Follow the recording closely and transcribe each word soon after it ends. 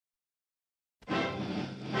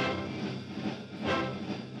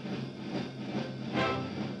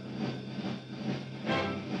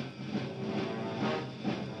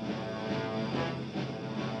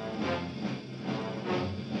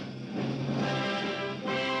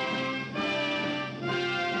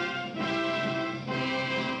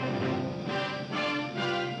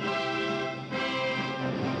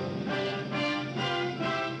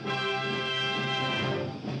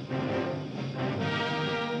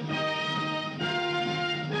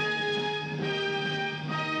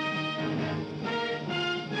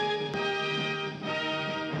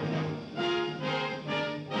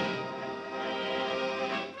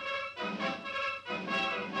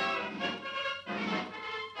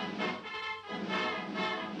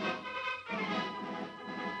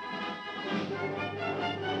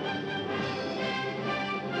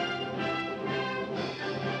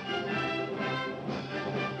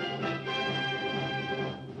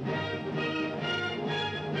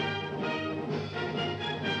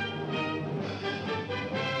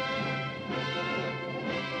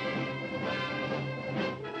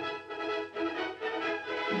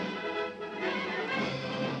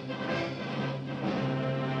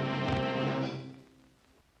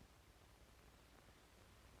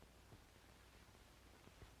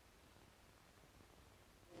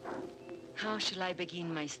How shall I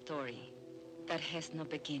begin my story that has no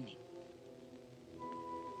beginning?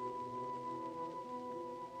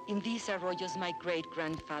 In these arroyos, my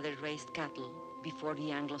great-grandfather raised cattle before the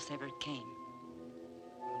Anglos ever came.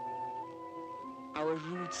 Our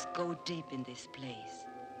roots go deep in this place,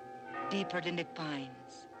 deeper than the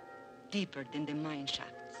pines, deeper than the mine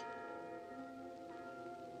shafts.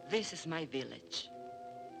 This is my village.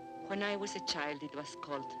 When I was a child, it was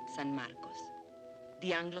called San Marcos.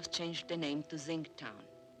 The Anglos changed the name to Zinc Town.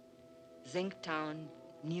 Zinc Town,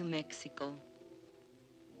 New Mexico,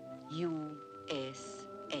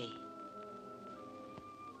 USA.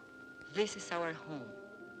 This is our home.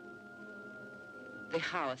 The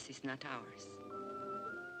house is not ours,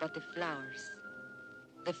 but the flowers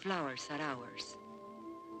are ours.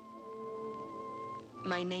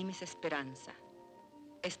 My name is Esperanza,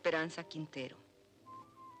 Esperanza Quintero.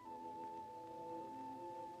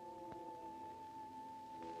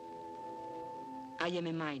 I am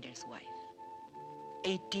a miner's wife.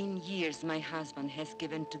 18 years my husband has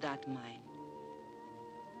given to that mine,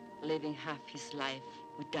 living half his life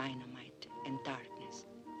with dynamite and darkness.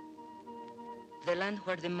 The land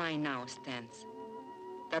where the mine now stands,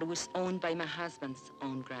 that was owned by my husband's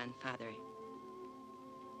own grandfather,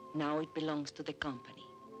 now it belongs to the company.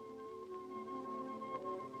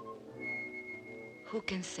 Who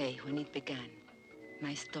can say when it began,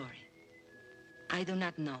 my story? I do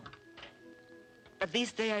not know. But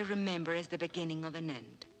this day I remember as the beginning of an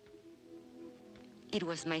end. It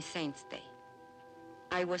was my saint's day.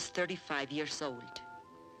 I was 35 years old,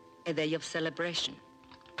 a day of celebration.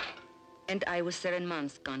 And I was 7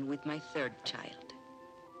 months gone with my third child.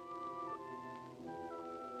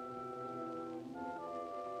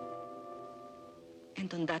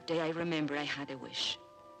 And on that day I remember I had a wish.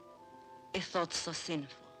 A thought so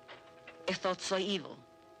sinful, a thought so evil,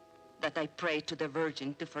 that I prayed to the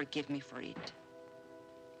Virgin to forgive me for it.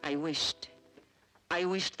 I wished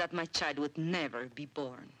that my child would never be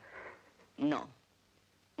born. No,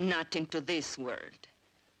 not into this world.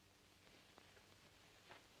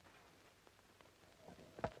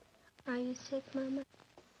 Are you sick, Mama?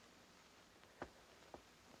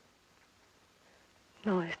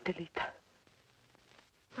 No, Estelita.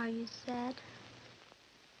 Are you sad?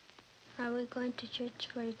 Are we going to church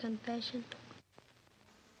for your confession?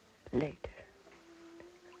 Later,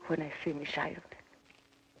 when I finish ironing.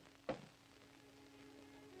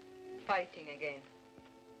 Fighting again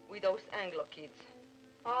with those Anglo kids.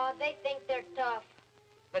 Oh, they think they're tough.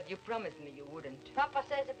 But you promised me you wouldn't. Papa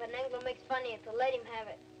says if an Anglo makes fun of you, to let him have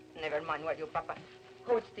it. Never mind what you, Papa.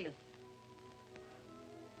 Hold still.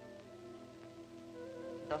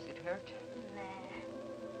 Does it hurt? Nah.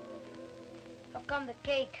 How come the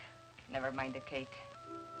cake? Never mind the cake.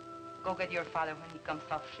 Go get your father when he comes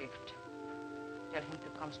off shift. Tell him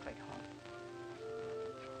to come straight home.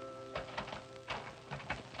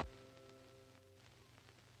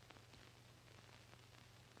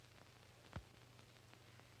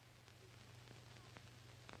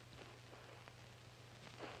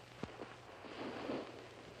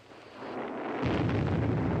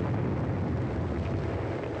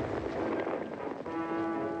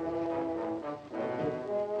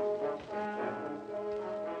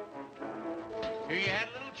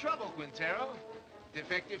 Quintero?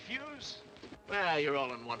 Defective fuse? Well, you're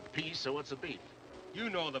all in one piece, so what's the beef? You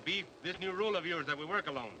know the beef. This new rule of yours that we work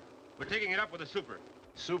alone. We're taking it up with the super.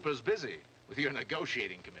 Super's busy with your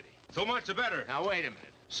negotiating committee. So much the better. Now, wait a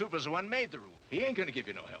minute. Super's the one made the rule. He ain't gonna give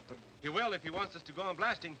you no helper. He will if he wants us to go on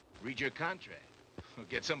blasting. Read your contract. Or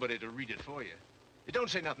get somebody to read it for you. It don't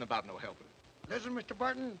say nothing about no helper. Listen, Mr.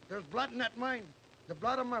 Barton, there's blood in that mine. The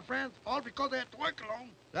blood of my friends, all because they had to work alone.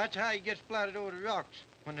 That's how he gets splattered over the rocks,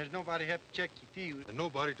 when there's nobody to help check the fuse. And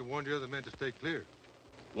nobody to warn the other men to stay clear.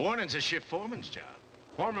 Warning's a shift foreman's job.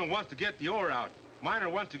 Foreman wants to get the ore out. Miner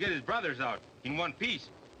wants to get his brothers out in one piece.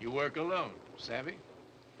 You work alone, savvy?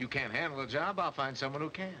 You can't handle the job, I'll find someone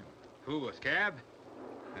who can. Who, a scab?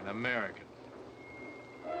 An American.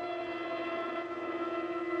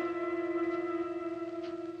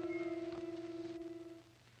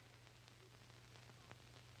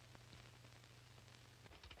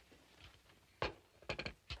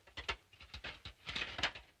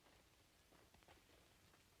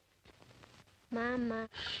 Mama.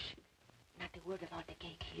 Shh. Not a word about the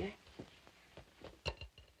cake here.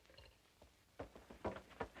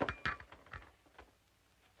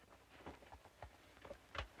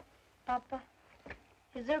 Papa,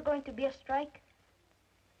 is there going to be a strike?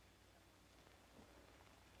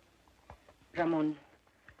 Ramon,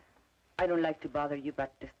 I don't like to bother you,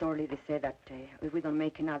 but the store lady said that if we don't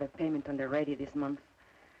make another payment on the radio this month,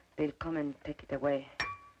 they'll come and take it away.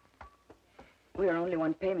 We are only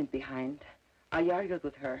one payment behind. I argued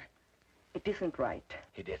with her. It isn't right.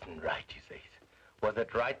 It isn't right, he says. Was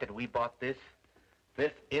it right that we bought this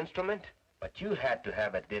instrument? But you had to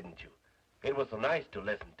have it, didn't you? It was so nice to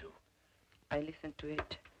listen to. I listened to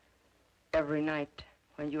it every night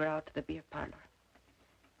when you were out at the beer parlor.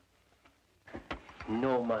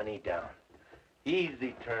 No money down.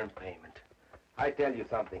 Easy term payment. I tell you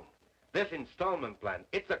something. This installment plan,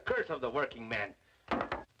 it's a curse of the working man.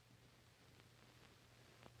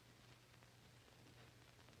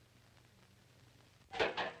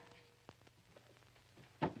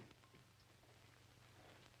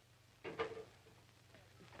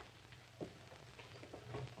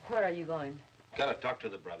 Where are you going? Gotta talk to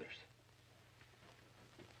the brothers.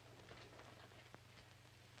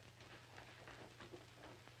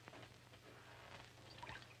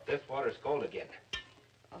 This water's cold again.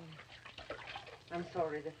 Oh, I'm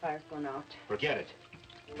sorry, the fire's gone out. Forget it.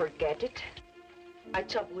 Forget it? I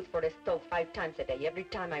chop wood for the stove 5 times a day, every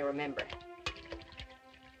time I remember.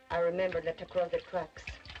 I remember that across the tracks,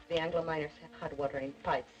 the Anglo miners have hot water in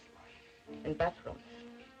pipes and bathrooms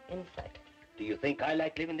inside. Do you think I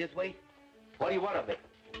like living this way? What do you want of me?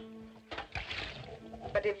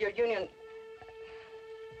 But if your union,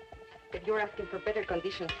 if you're asking for better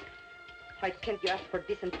conditions, why can't you ask for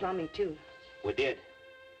decent plumbing too? We did.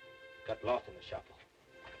 Got lost in the shuffle.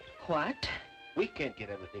 What? We can't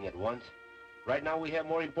get everything at once. Right now we have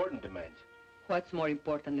more important demands. What's more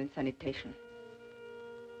important than sanitation?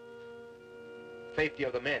 Safety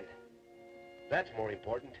of the men. That's more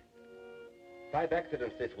important. 5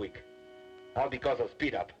 accidents this week. All because of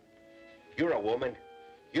speed up. You're a woman.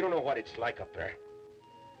 You don't know what it's like up there.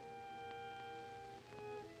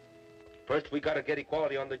 First, we gotta get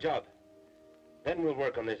equality on the job. Then we'll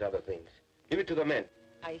work on these other things. Give it to the men.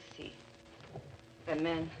 I see. The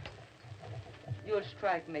men. Your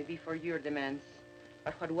strike may be for your demands,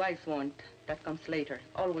 but what wives want, that comes later,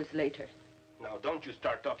 always later. Now, don't you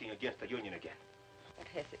start talking against the union again. What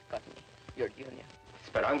has it got me, your union?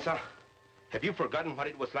 Esperanza, have you forgotten what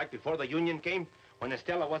it was like before the union came? When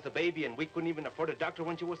Estela was a baby and we couldn't even afford a doctor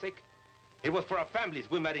when she was sick? It was for our families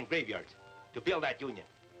we met in graveyards to build that union.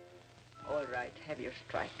 All right, have your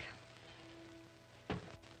strike.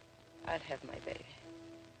 I'll have my baby.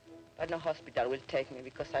 But no hospital will take me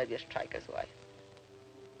because I'll be a striker's wife.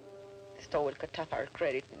 The store will cut off our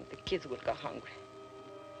credit and the kids will go hungry.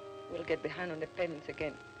 We'll get behind on the payments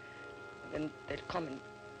again. And then they'll come and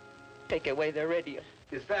take away the radio.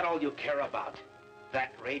 Is that all you care about?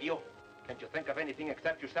 That radio? Can't you think of anything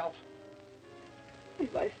except yourself?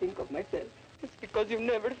 If I think of myself, it's because you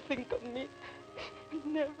never think of me.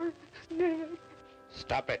 Never, never.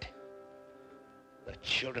 Stop it. The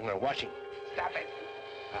children are watching. Stop it.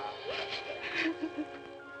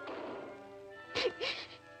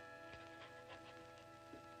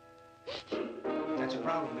 That's a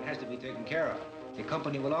problem. It has to be taken care of. The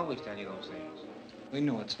company will always tell you those things. We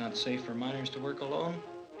know it's not safe for miners to work alone.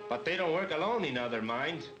 But they don't work alone in other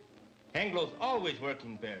mines. Anglo's always work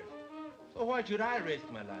in pairs. So why should I risk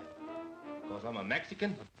my life? Because I'm a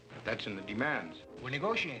Mexican? That's in the demands. We're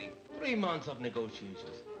negotiating. 3 months of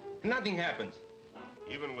negotiations. Nothing happens.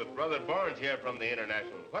 Even with Brother Barnes here from the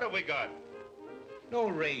International, what have we got? No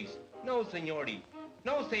raise, no seniority,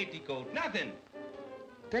 no safety code, nothing.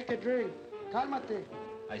 Take a drink. Cálmate.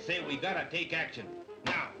 I say we gotta take action.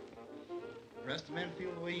 Now. The rest of the men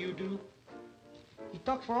feel the way you do? He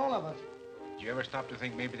talks for all of us. Did you ever stop to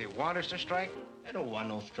think maybe they want us to strike? I don't want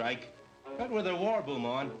no strike. Not with a war boom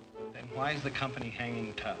on. Then why is the company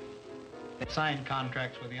hanging tough? They signed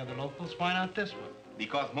contracts with the other locals. Why not this one?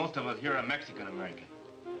 Because most of us here are Mexican-American.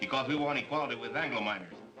 Because we want equality with Anglo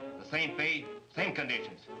miners. The same pay, same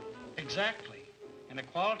conditions. Exactly. And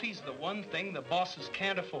equality's the one thing the bosses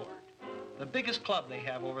can't afford. The biggest club they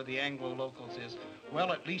have over the Anglo locals is,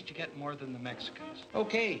 well, at least you get more than the Mexicans.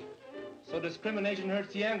 Okay. So discrimination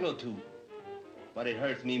hurts the Anglo too. But it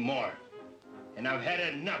hurts me more. And I've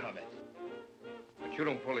had enough of it. But you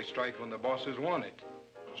don't fully strike when the bosses want it,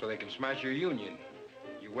 so they can smash your union.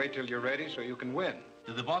 You wait till you're ready so you can win.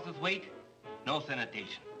 Do the bosses wait? No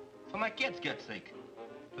sanitation. So my kids get sick.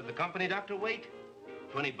 Does the company doctor wait?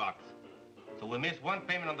 $20. So we miss one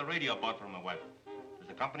payment on the radio I bought for my wife. Does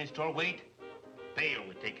the company store wait? Pay or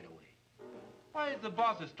we take it away. Why is the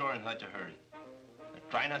boss's store in such a hurry? They're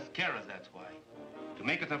trying to scare us, that's why. To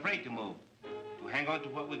make us afraid to move. To hang on to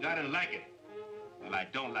what we got and like it. Well, I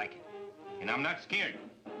don't like it. And I'm not scared.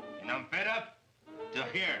 And I'm fed up to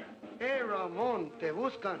here. Hey, Ramon, te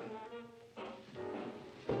buscan.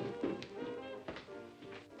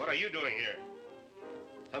 What are you doing here?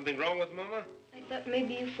 Something wrong with Mama? I thought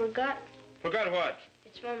maybe you forgot. Forgot what?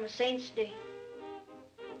 It's Mama Saint's Day.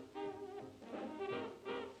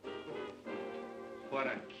 What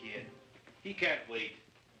a kid. He can't wait.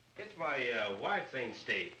 It's my wife's ain't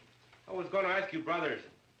stay. I was going to ask you, brothers,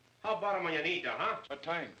 how about a mañanita, huh? What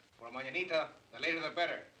time? For a mañanita, the later the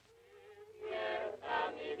better.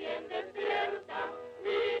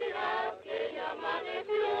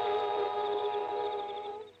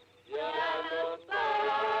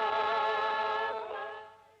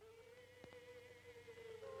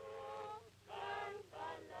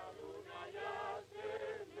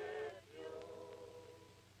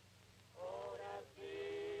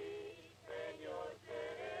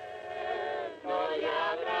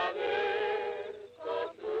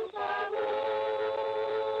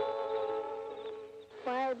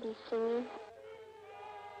 Why are they singing?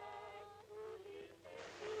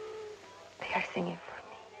 They are singing for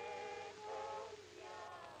me.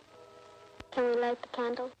 Can we light the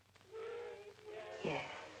candle? Yes.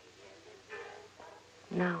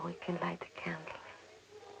 Now we can light the candles.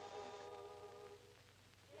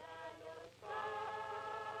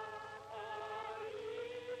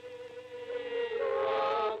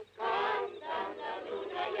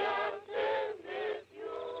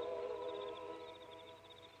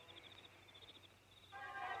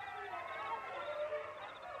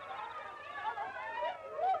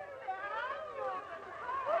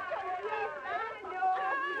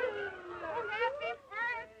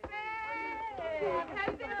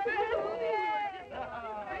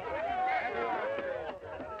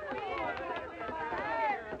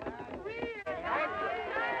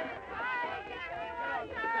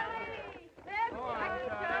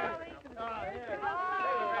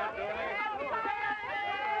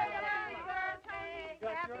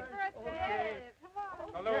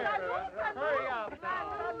 Hurry up now.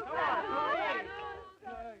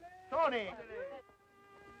 Tony.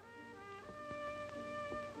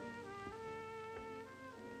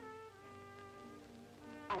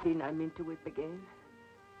 I did not mean to weep again.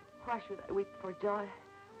 Why should I weep for joy?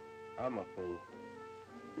 I'm a fool.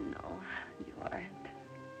 No, you aren't.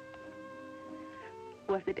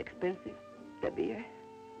 Was it expensive, the beer?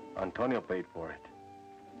 Antonio paid for it.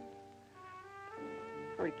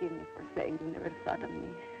 Forgive me for saying you never thought of me.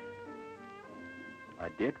 I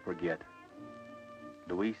did forget.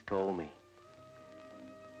 Luis told me.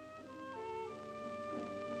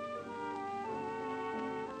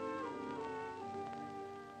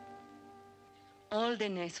 All the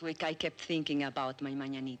next week, I kept thinking about my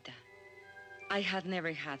mañanita. I had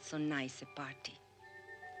never had so nice a party.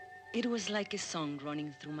 It was like a song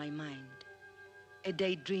running through my mind, a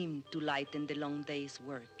daydream to lighten the long day's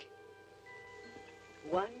work.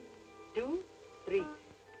 1, 2, 3.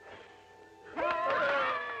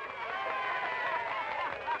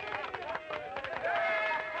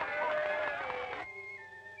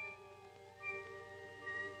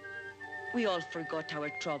 We all forgot our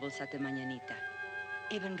troubles at the mañanita.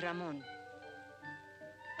 Even Ramon.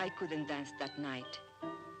 I couldn't dance that night,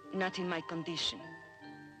 not in my condition.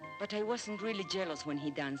 But I wasn't really jealous when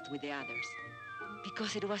he danced with the others,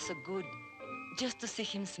 because it was so good just to see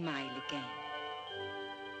him smile again.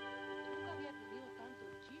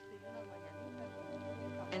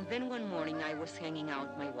 And then one morning I was hanging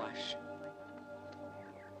out my wash.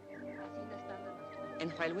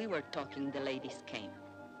 And while we were talking, the ladies came.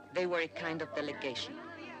 They were a kind of delegation.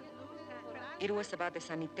 It was about the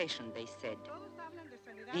sanitation, they said.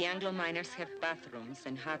 The Anglo miners have bathrooms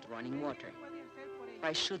and hot running water.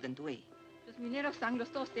 Why shouldn't we? Los mineros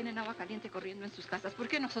anglos todos tienen agua caliente corriendo en sus casas. ¿Por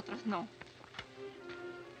qué nosotros no?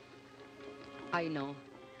 I know.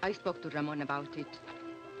 I spoke to Ramon about it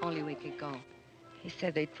only a week ago. He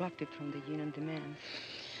said they dropped it from the union demands.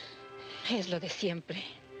 Es lo de siempre.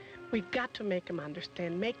 We've got to make him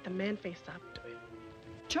understand. Make the man face up to it.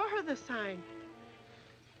 Show her the sign.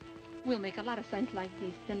 We'll make a lot of signs like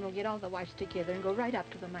these. Then we'll get all the wives together and go right up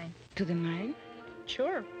to the mine. To the mine?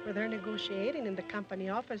 Sure. Where they're negotiating in the company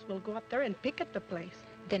office, we'll go up there and picket the place.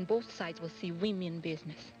 Then both sides will see women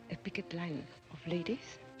business. A picket line of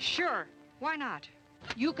ladies? Sure. Why not?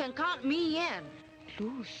 You can count me in.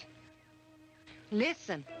 Luz.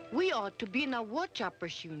 Listen, we ought to be in a wood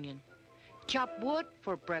choppers union. Chop wood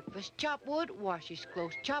for breakfast, chop wood, wash his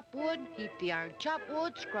clothes, chop wood, heat the iron, chop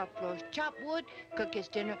wood, scrub floors, chop wood, cook his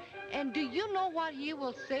dinner. And do you know what he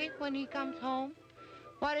will say when he comes home?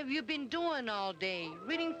 What have you been doing all day?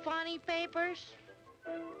 Reading funny papers?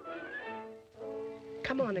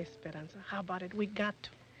 Come on, Esperanza. How about it? We got to.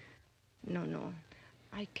 No,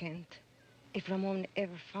 I can't. If Ramon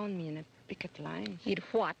ever found me in a picket line... He'd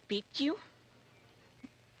what, beat you?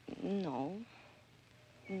 No.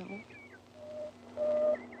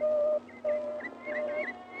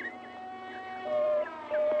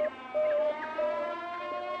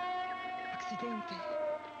 presidente.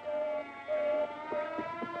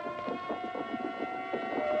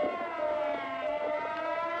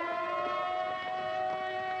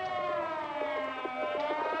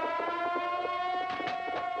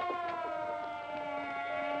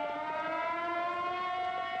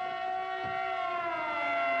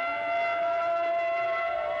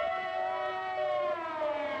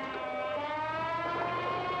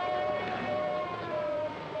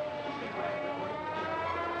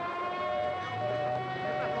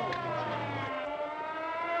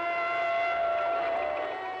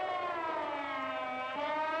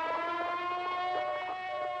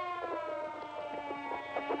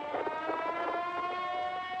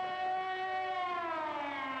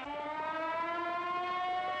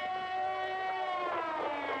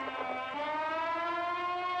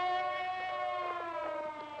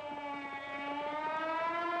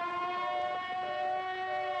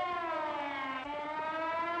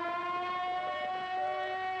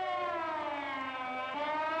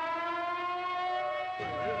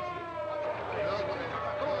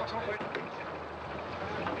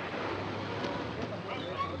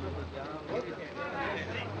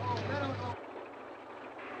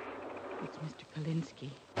 It's Mr. Polinsky.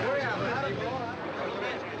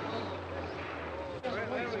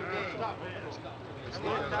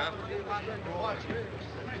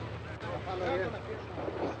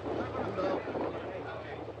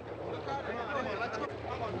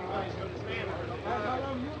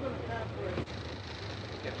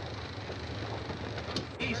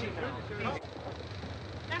 Easy now.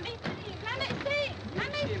 Let me see. Let me see. Let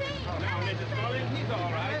me see. Now, Mrs. Mullins, he's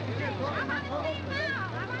all right. I want to see now.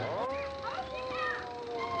 I want to see. Hold it now.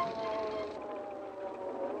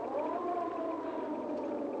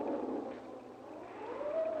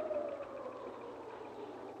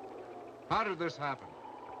 How did this happen?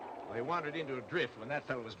 They wandered into a drift when that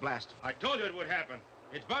fellow was blasted. I told you it would happen.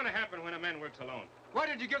 It's bound to happen when a man works alone. Why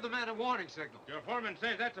did you give the man a warning signal? Your foreman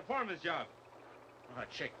says that's a foreman's job. I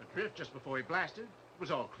checked the drift just before he blasted. It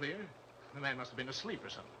was all clear. The man must have been asleep or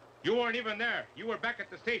something. You weren't even there. You were back at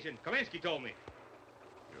the station. Kalinsky told me.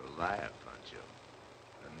 You're a liar, Pancho.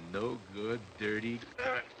 A no good, dirty... You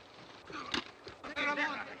there!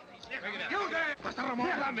 You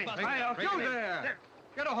there!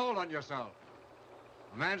 Get a hold on yourself.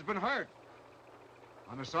 The man's been hurt.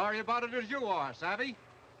 I'm as sorry about it as you are, savvy?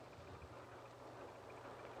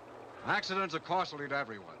 Accidents are costly to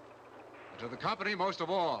everyone. And to the company most of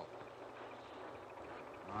all.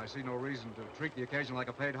 I see no reason to treat the occasion like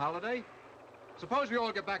a paid holiday. Suppose we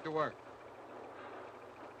all get back to work.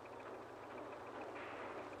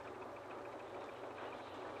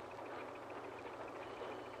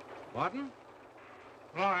 Martin?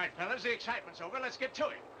 All right, fellas, the excitement's over. Let's get to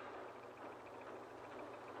it.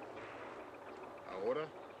 Ahora,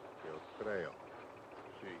 yo creo.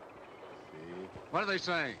 Sí. Sí. What are they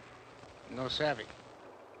saying? No savvy.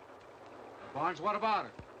 Barnes, what about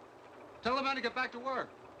it? Tell the men to get back to work.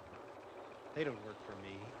 They don't work for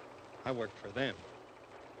me. I work for them.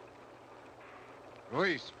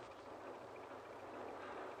 Luis.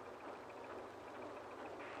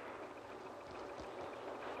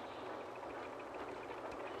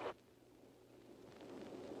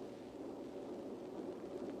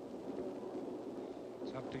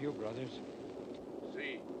 It's up to you, brothers.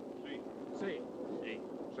 Sí. Sí. Sí. Sí.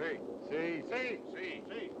 Sí. Sí. Sí.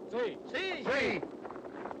 Sí. Sí. Sí. Sí.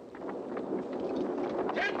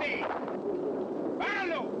 ¡Gente!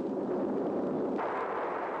 ¡Páralo!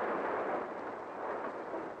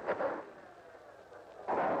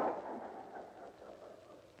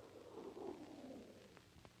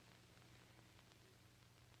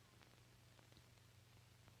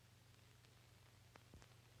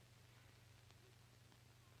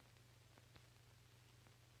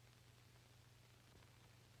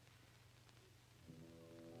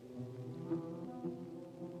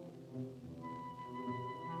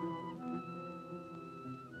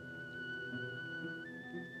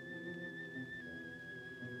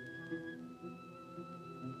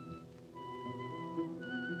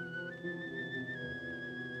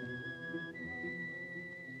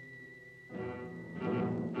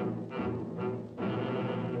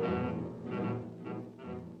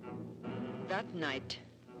 That night,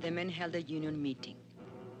 the men held a union meeting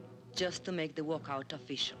just to make the walkout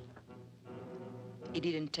official. It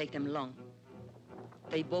didn't take them long.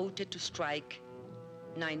 They voted to strike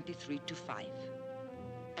 93-5.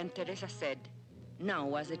 And Teresa said, now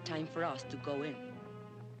was the time for us to go in.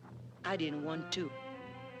 I didn't want to.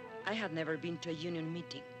 I had never been to a union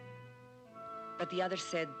meeting. But the others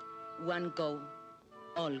said, one go,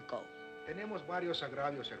 all go. Tenemos varios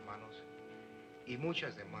agravios, hermanos, y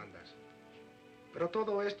muchas demandas. Pero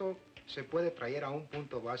todo esto se puede traer a un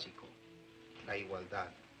punto básico, la igualdad.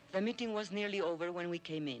 The meeting was nearly over when we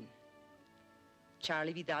came in.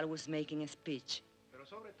 Charlie Vidal was making a speech.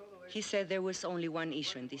 He said there was only one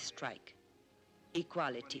issue in this strike,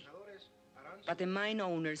 equality. But the mine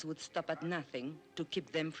owners would stop at nothing to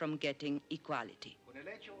keep them from getting equality. Con el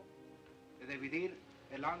hecho de dividir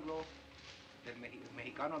el anglo del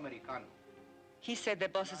mexicano-americano. He said the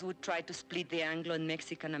bosses would try to split the Anglo and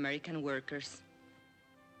Mexican-American workers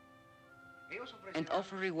and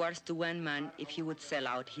offer rewards to one man if he would sell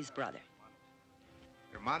out his brother.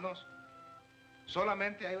 Hermanos,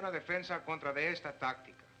 solamente hay una defensa contra de esta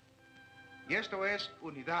táctica. Y esto es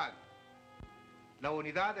unidad. La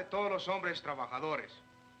unidad de todos los hombres trabajadores.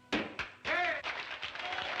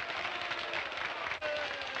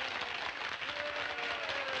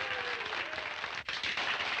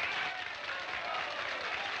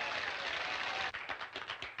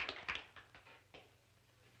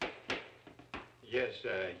 Yes,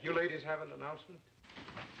 you ladies have an announcement?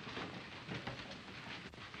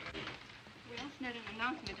 Well, it's not an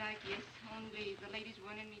announcement, I guess. Only the ladies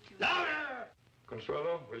wanted me to... Louder!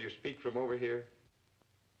 Consuelo, will you speak from over here?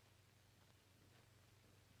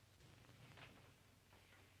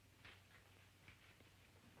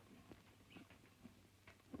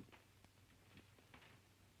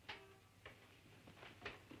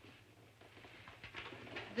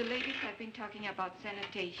 The ladies have been talking about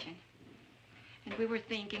sanitation. And we were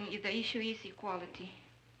thinking if the issue is equality,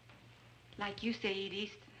 like you say it is,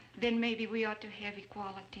 then maybe we ought to have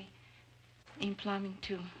equality in plumbing,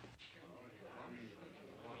 too.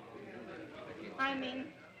 I mean,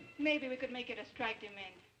 maybe we could make it a strike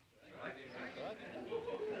demand.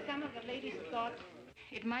 Some of the ladies thought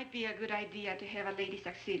it might be a good idea to have a ladies'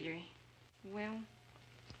 auxiliary. Well,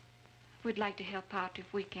 we'd like to help out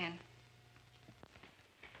if we can.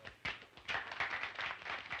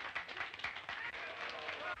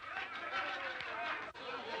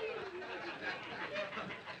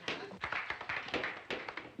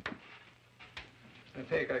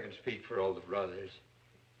 I think I can speak for all the brothers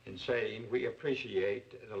in saying we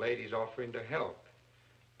appreciate the ladies offering to help.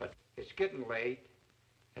 But it's getting late,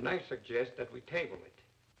 and I suggest that we table it.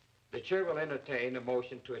 The chair will entertain a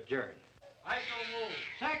motion to adjourn. I so move.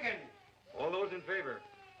 Second. All those in favor?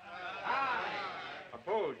 Aye.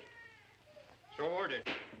 Opposed? So ordered.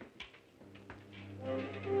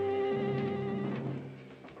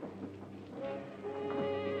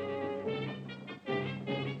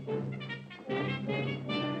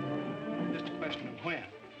 Just a question of when.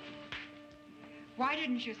 Why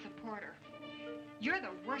didn't you support her? You're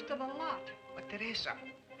the worst of the lot. But Teresa,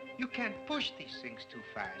 you can't push these things too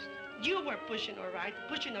fast. You were pushing her right,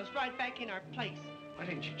 pushing us right back in our place. Why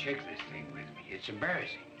didn't you check this thing with me? It's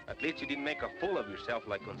embarrassing. At least you didn't make a fool of yourself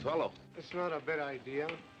like Consuelo. It's not a bad idea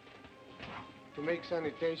to make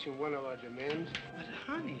sanitation one of our demands. But,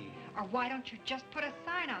 honey... Or why don't you just put a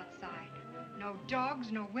sign outside? No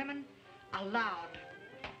dogs, no women, allowed.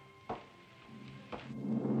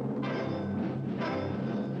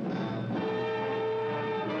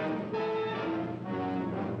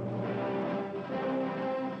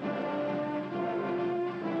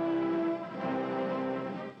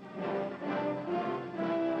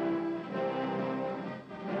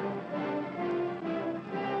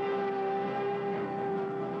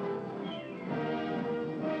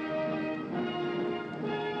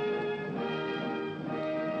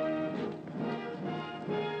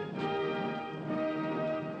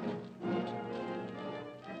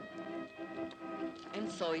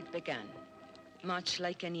 So it began, much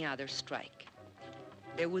like any other strike.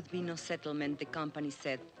 There would be no settlement, the company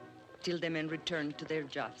said, till the men returned to their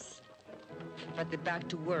jobs. But the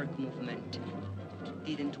back-to-work movement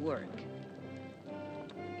didn't work.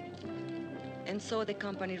 And so the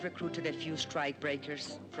company recruited a few strike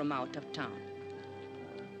breakers from out of town.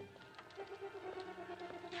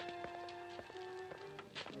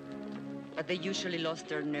 But they usually lost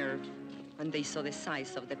their nerve when they saw the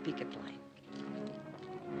size of the picket line.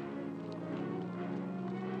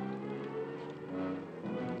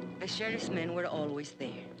 The sheriff's men were always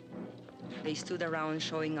there. They stood around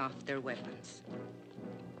showing off their weapons.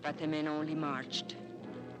 But the men only marched,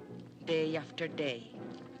 day after day,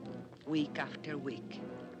 week after week.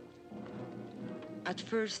 At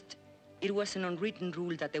first, it was an unwritten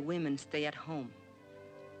rule that the women stay at home.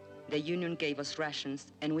 The union gave us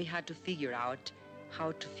rations, and we had to figure out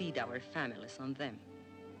how to feed our families on them.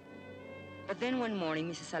 But then one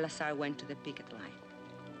morning, Mrs. Salazar went to the picket line.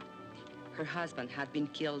 Her husband had been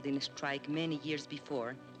killed in a strike many years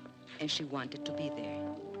before, and she wanted to be there.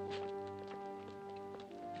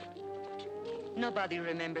 Nobody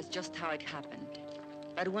remembers just how it happened.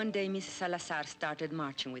 But one day, Mrs. Salazar started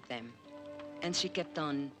marching with them, and she kept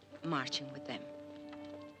on marching with them.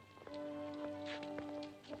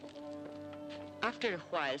 After a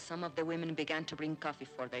while, some of the women began to bring coffee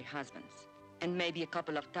for their husbands, and maybe a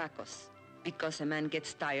couple of tacos, because a man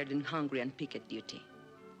gets tired and hungry on picket duty.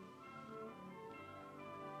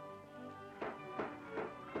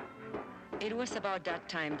 It was about that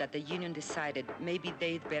time that the union decided maybe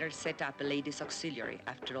they'd better set up a ladies' auxiliary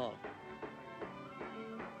after all.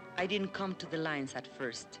 I didn't come to the lines at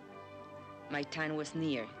first. My time was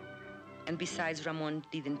near, and besides, Ramon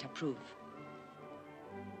didn't approve.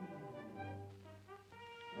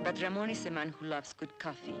 But Ramon is a man who loves good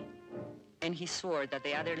coffee, and he swore that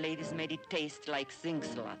the other ladies made it taste like zinc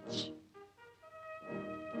sludge.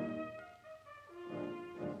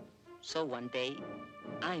 So one day,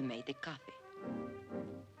 I made the coffee.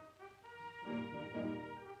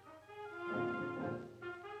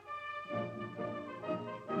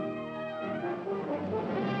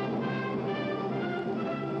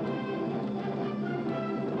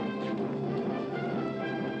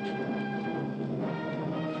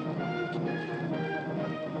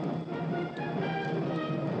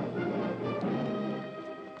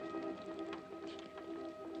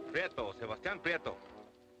 Prieto, Sebastián Prieto.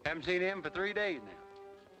 Haven't seen him for 3 days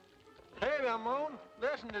now. Hey, Ramon,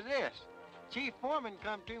 listen to this. Chief Foreman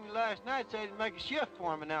come to me last night, said he'd make a shift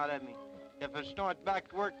foreman out of me if I start back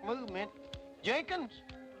to work movement. Jenkins,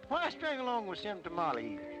 why string along with some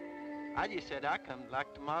tamale eaters? I just said I come to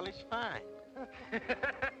like tamales fine.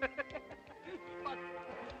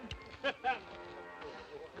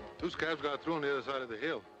 Two scabs got through on the other side of the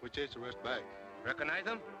hill. We chased the rest back. Recognize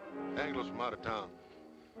them? Anglos from out of town.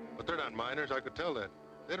 But they're not miners, I could tell that.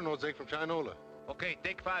 They don't know Zeke from Chinola. Okay,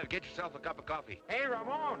 take 5. Get yourself a cup of coffee. Hey,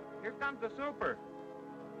 Ramon, here comes the super.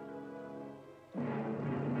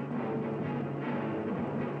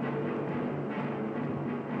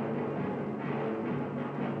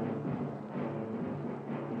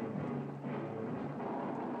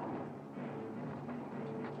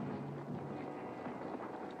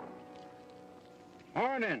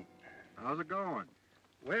 Morning. How's it going?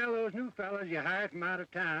 Well, those new fellas you hired from out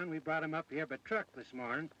of town, we brought them up here by truck this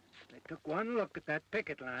morning. They took one look at that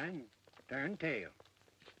picket line, turned tail.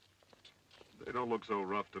 They don't look so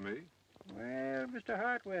rough to me. Well, Mr.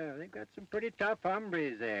 Hartwell, they've got some pretty tough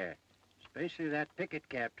hombres there, especially that picket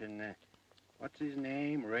captain. What's his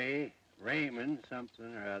name? Raymond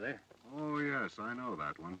something or other. Oh, yes, I know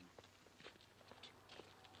that one.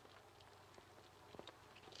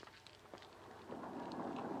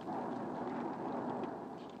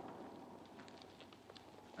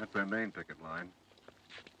 That's their main picket line.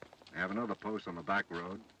 They have another post on the back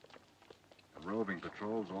road. And roving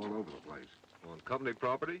patrols all over the place. On company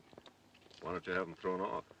property? Why don't you have them thrown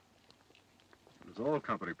off? It's all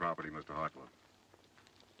company property, Mr. Hartwell.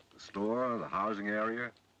 The store, the housing area,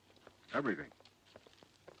 everything.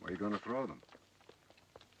 Where are you going to throw them?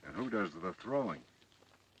 And who does the throwing?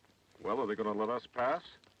 Well, are they going to let us pass?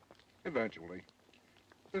 Eventually.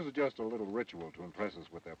 This is just a little ritual to impress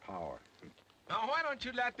us with their power. Now, why don't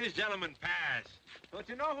you let this gentleman pass? Don't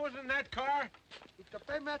you know who's in that car? It's the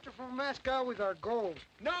paymaster from Moscow with our gold.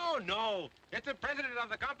 No. It's the president of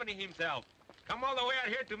the company himself. Come all the way out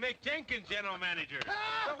here to make Jenkins general manager. So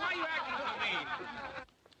why are you acting so mean?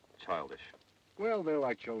 Childish. Well, they're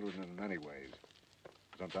like children in many ways.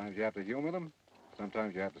 Sometimes you have to humor them.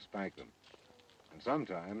 Sometimes you have to spank them. And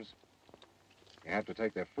sometimes you have to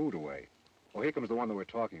take their food away. Oh, here comes the one that we're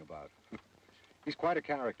talking about. He's quite a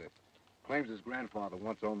character. Claims his grandfather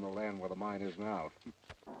once owned the land where the mine is now.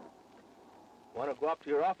 Want to go up to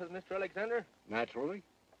your office, Mr. Alexander? Naturally.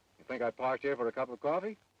 You think I parked here for a cup of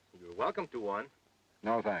coffee? You're welcome to one.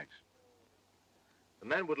 No, thanks. The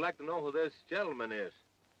man would like to know who this gentleman is.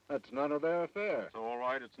 That's none of their affair. It's all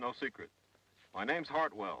right. It's no secret. My name's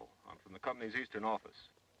Hartwell. I'm from the company's eastern office.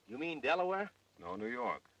 You mean Delaware? No, New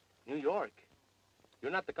York. New York?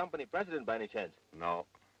 You're not the company president by any chance? No.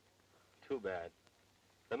 Too bad.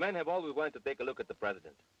 The men have always wanted to take a look at the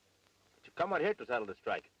president. But you come out here to settle the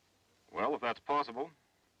strike. Well, if that's possible.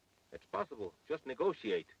 It's possible. Just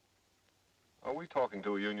negotiate. Are we talking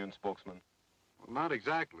to a union spokesman? Well, not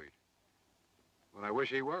exactly. But I wish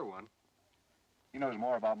he were one. He knows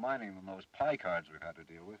more about mining than those pie cards we've had to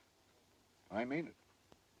deal with. I mean it.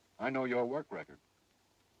 I know your work record.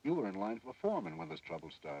 You were in line for foreman when this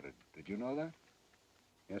trouble started. Did you know that?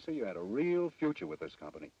 Yes, sir, you had a real future with this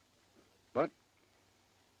company. But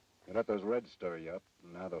you let those Reds stir you up,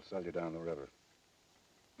 and now they'll sell you down the river.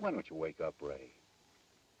 Why don't you wake up, Ray?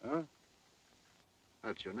 Huh?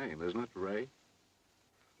 That's your name, isn't it, Ray?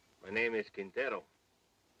 My name is Quintero.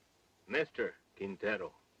 Mr.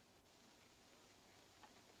 Quintero.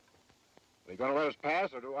 Are you going to let us pass,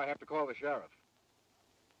 or do I have to call the sheriff?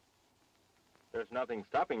 There's nothing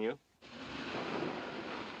stopping you.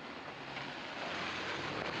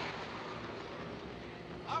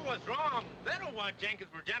 I was wrong. They don't want Jenkins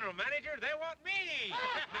for general manager. They want me.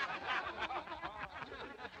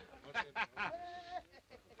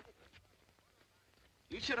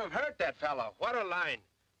 You should have heard that fellow. What a line.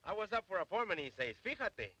 I was up for a foreman, he says.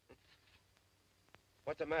 Fíjate.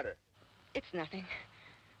 What's the matter? It's nothing.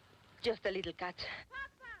 Just a little cut.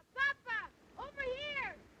 Papa! Over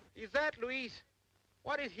here! Is that Luis?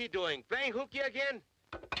 What is he doing? Playing hooky again?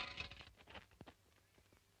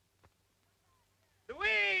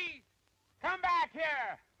 Luis! Come back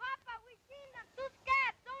here! Papa, we've seen them. Two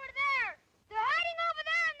scabs over there. They're hiding over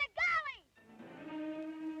there in the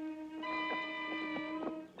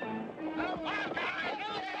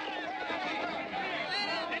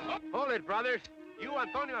galley. Hold it, brothers. You,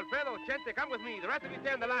 Antonio, Alfredo, Chente, come with me. The rest of you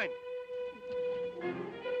stay on the line.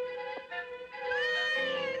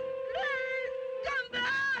 Come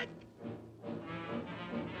back!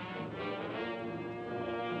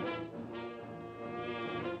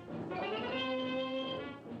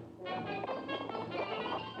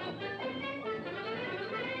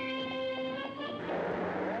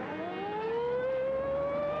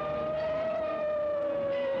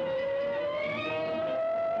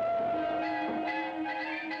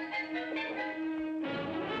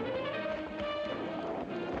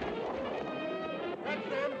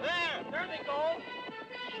 There they go.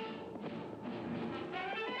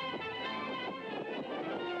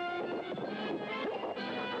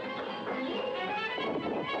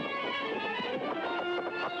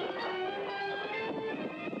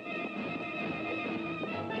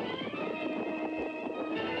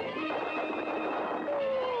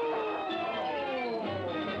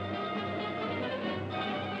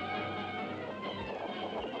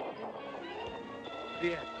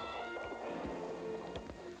 Prieto.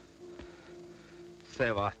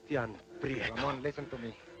 Sebastian Prieto. Ramon, listen to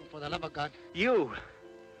me. For the love of God. You!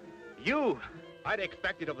 I'd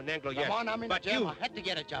expect it of an Anglo, yes. Ramon, I'm in but the jail. you, I had to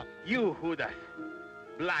get a job. you, Judas.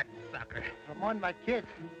 Bloodsucker. Ramon, my kid.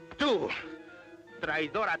 Tú,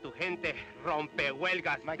 traidor a tu gente,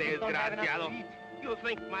 rompehuelgas, My kids don't have enough to desgraciado. eat. You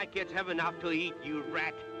think my kids have enough to eat, you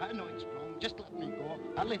rat? I know it's wrong. Just let me go.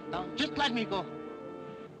 I'll live down. Just let me go.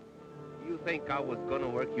 You think I was gonna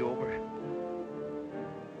work you over?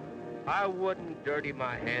 I wouldn't dirty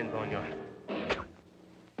my hands on you.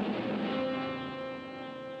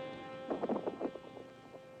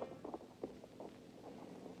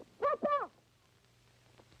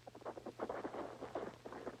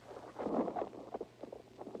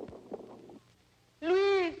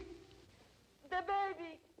 Luis! The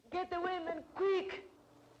baby! Get the women, quick!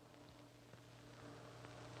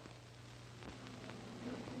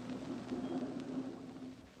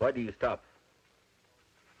 Why do you stop?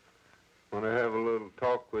 Want to have a little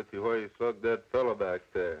talk with you while you slug that fella back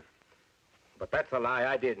there. But that's a lie.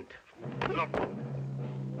 I didn't.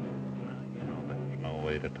 No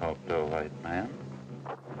way to talk to a white man.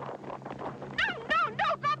 No!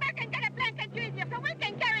 Go back and get a blanket, Junior, so we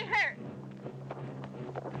can carry her!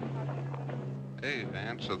 Hey,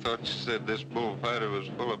 Vance, I thought you said this bullfighter was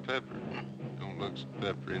full of pepper. Don't look so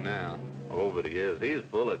peppery now. Oh, but he is. He's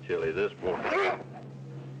full of chili, this boy.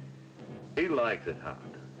 He likes it hot.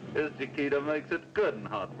 His Chiquita makes it good and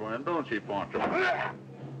hot for him, don't she, Poncho?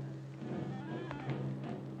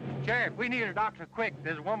 Sheriff, we need a doctor quick.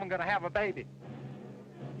 There's a woman gonna have a baby.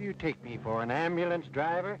 You take me for an ambulance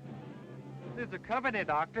driver? This is a company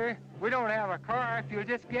doctor. We don't have a car if you'll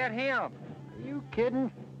just get him. Are you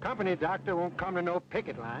kidding? Company doctor won't come to no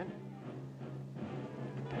picket line.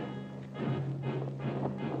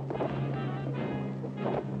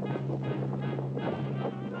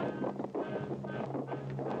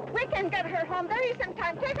 We can get her home. There isn't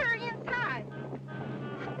time. Take her inside.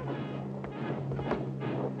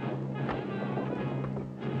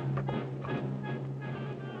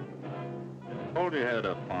 Hold your head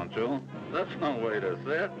up, Poncho. That's no way to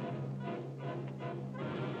sit.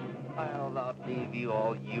 I'll not leave you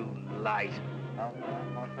all, you lies. Oh,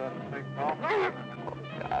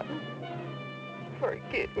 God.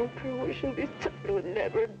 Forgive me for wishing this child would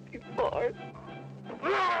never be born.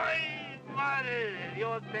 ¡Ay, madre de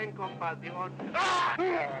Dios, ten compasión!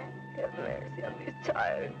 Have mercy on this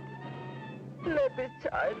child. Let this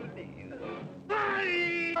child live.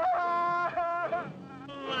 ¡Ay!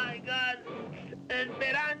 My God!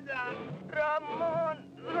 Esperanza! Ramon!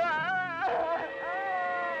 ¡Ay!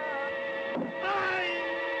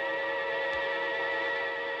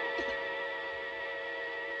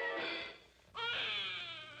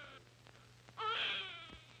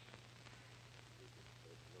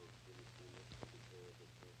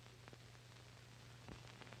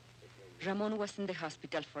 Ramon was in the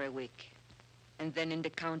hospital for a week, and then in the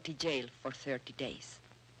county jail for 30 days,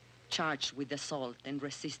 charged with assault and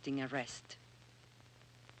resisting arrest.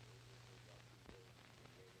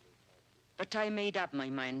 But I made up my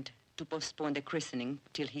mind to postpone the christening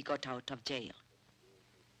till he got out of jail.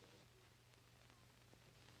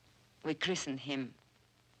 We christened him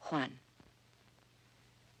Juan.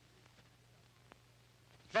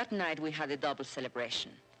 That night we had a double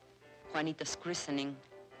celebration. Juanito's christening,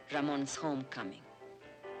 Ramon's homecoming.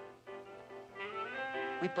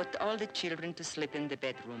 We put all the children to sleep in the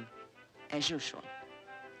bedroom, as usual.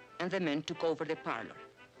 And the men took over the parlor,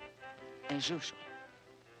 as usual.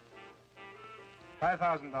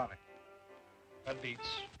 $5,000. That beats.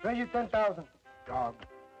 Raise you 10,000. Dog.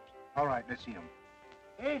 All right, let's see him.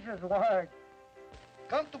 Jesus, word.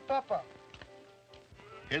 Come to Papa.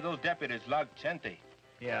 Hear those deputies log Chente.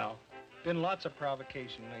 Yeah. Been lots of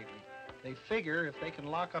provocation lately. They figure if they can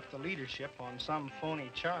lock up the leadership on some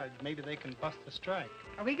phony charge, maybe they can bust the strike.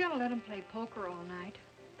 Are we gonna let him play poker all night?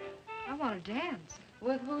 I want to dance.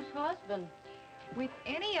 With whose husband? With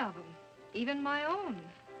any of them, even my own.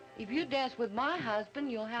 If you dance with my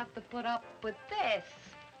husband, you'll have to put up with this.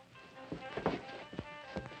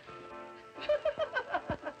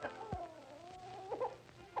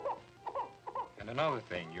 And another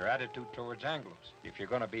thing, your attitude towards Anglos. If you're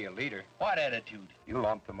going to be a leader... What attitude? You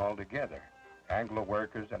lump them all together. Anglo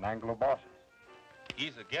workers and Anglo bosses.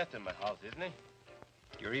 He's a guest in my house, isn't he?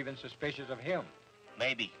 You're even suspicious of him.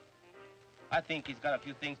 Maybe. I think he's got a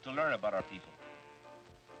few things to learn about our people.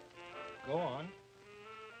 Go on.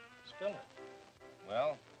 Spill it.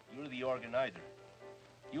 Well, you're the organizer.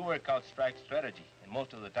 You work out strike strategy, and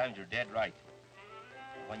most of the times you're dead right.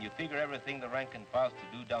 When you figure everything the rank and file's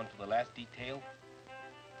to do down to the last detail,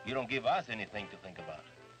 you don't give us anything to think about.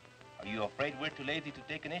 Are you afraid we're too lazy to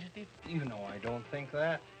take initiative? You know I don't think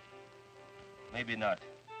that. Maybe not.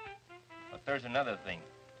 But there's another thing.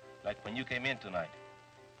 Like when you came in tonight,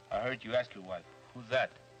 I heard you ask your wife, who's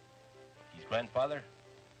that? His grandfather?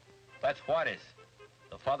 That's Juarez,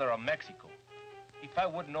 the father of Mexico. If I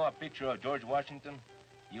wouldn't know a picture of George Washington,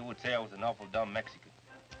 you would say I was an awful dumb Mexican.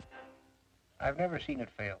 I've never seen it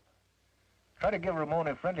fail. Try to give Ramon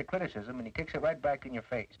a friendly criticism, and he kicks it right back in your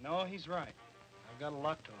face. No, he's right. I've got a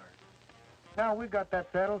lot to learn. Now we've got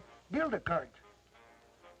that settled. Deal the cards.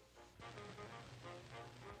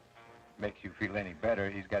 Makes you feel any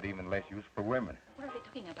better, he's got even less use for women. What are they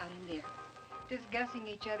talking about in there? Discussing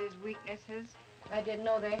each other's weaknesses. I didn't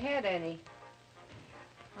know they had any.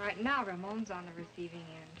 Right now, Ramon's on the receiving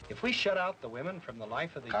end. If we shut out the women from the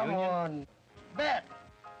life of the Come union... on. Bet.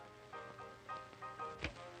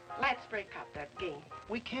 Let's break up that game.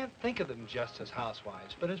 We can't think of them just as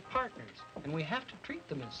housewives, but as partners. And we have to treat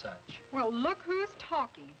them as such. Well, look who's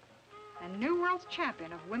talking. A new world's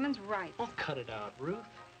champion of women's rights. Oh, cut it out, Ruth.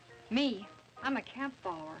 Me, I'm a camp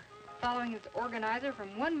follower, following its organizer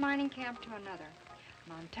from one mining camp to another.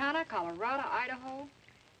 Montana, Colorado, Idaho.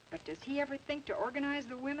 But does he ever think to organize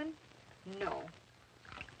the women? No.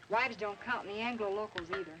 Wives don't count in the Anglo locals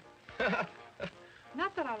either.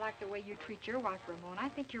 Not that I like the way you treat your wife, Ramon. I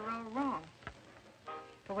think you're all wrong.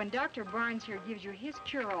 But when Dr. Barnes here gives you his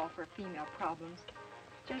cure-all for female problems,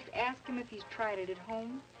 just ask him if he's tried it at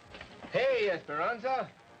home. Hey, Esperanza.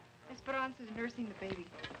 Esperanza's nursing the baby.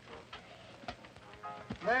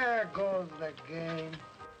 There goes the game.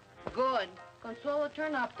 Good. Consuelo,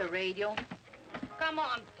 turn up the radio. Come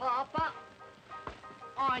on, Papa.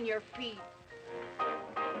 On your feet.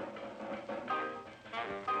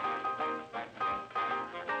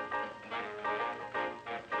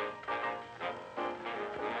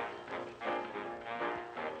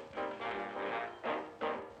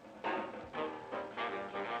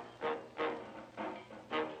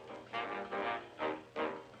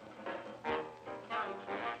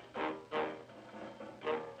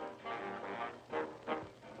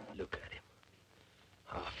 Look at him.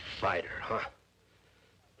 A fighter, huh?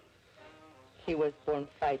 He was born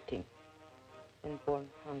fighting and born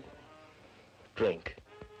hungry. Drink.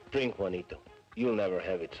 Drink, Juanito. You'll never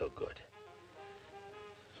have it so good.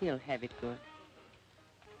 He'll have it good.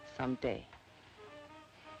 Someday.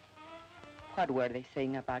 What were they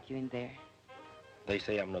saying about you in there? They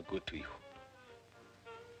say I'm no good to you.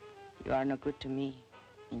 You are no good to me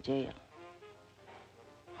in jail.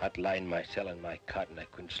 I'd lie in my cell in my cot and I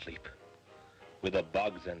couldn't sleep. With the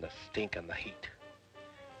bugs and the stink and the heat.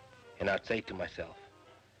 And I'd say to myself,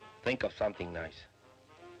 think of something nice.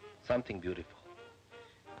 Something beautiful.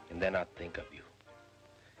 And then I'd think of you.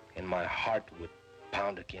 And my heart would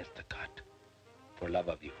pound against the cot for love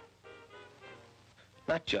of you.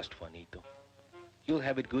 Not just Juanito. You'll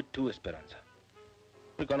have it good too, Esperanza.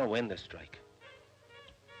 We're gonna win this strike.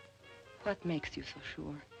 What makes you so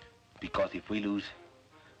sure? Because if we lose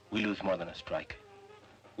more than a strike.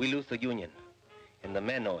 We lose the union, and the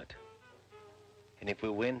men know it. And if we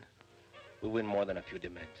win more than a few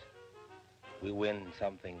demands. We win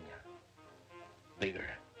something bigger.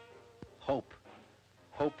 Hope.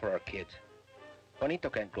 Hope for our kids.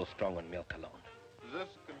 Juanito can't grow strong on milk alone. Is this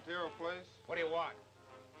the Quintero place? What do you want?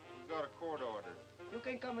 We've got a court order. You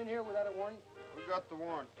can't come in here without a warrant. We got the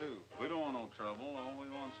warrant, too. We don't want no trouble. All we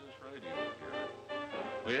want is this radio here.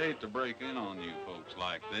 We hate to break in on you folks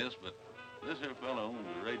like this, but this here fella owns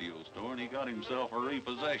a radio store, and he got himself a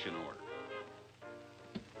repossession order.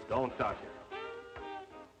 Don't touch it.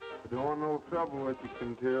 I don't want no trouble with you,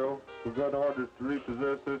 Quintero. We got orders to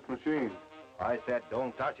repossess this machine. I said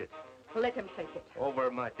don't touch it. Let him take it. Over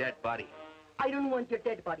my dead body. I don't want your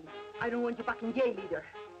dead body. I don't want you back in jail either.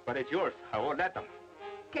 But it's yours. I won't let them.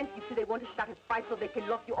 Can't you see they want to start a fight so they can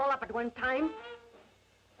lock you all up at one time?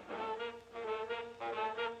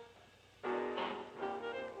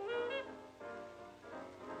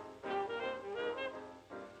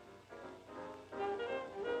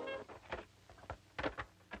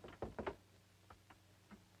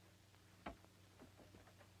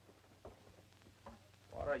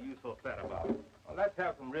 What are you so sad about? Well, let's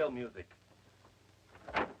have some real music.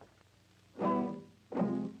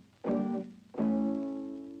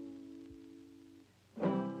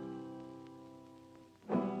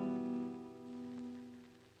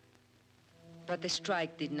 But the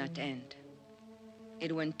strike did not end.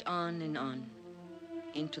 It went on and on,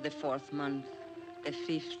 into the 4th month, the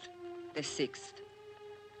 5th, the 6th.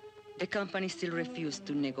 The company still refused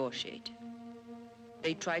to negotiate.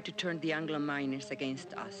 They tried to turn the Anglo miners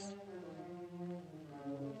against us.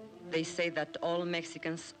 They say that all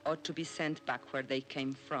Mexicans ought to be sent back where they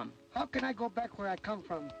came from. How can I go back where I come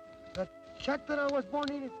from? The shack that I was born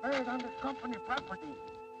in is buried under company property.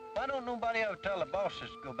 Why don't nobody ever tell the bosses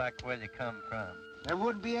to go back where they come from? There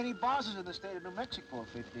wouldn't be any bosses in the state of New Mexico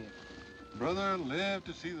if it did. Brother, live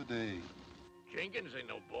to see the day. Jenkins ain't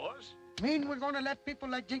no boss. Mean we're going to let people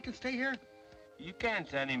like Jenkins stay here? You can't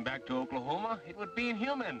send him back to Oklahoma. It would be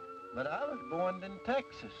inhuman. But I was born in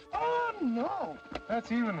Texas. Oh, no.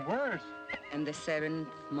 That's even worse. And the 7th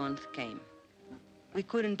month came. We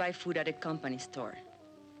couldn't buy food at a company store.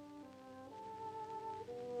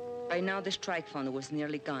 By now, the strike fund was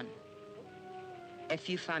nearly gone. A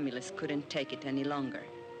few families couldn't take it any longer.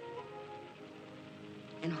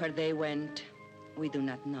 And where they went, we do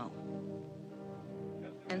not know.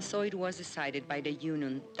 And so it was decided by the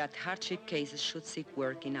union that hardship cases should seek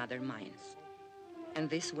work in other mines. And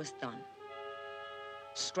this was done.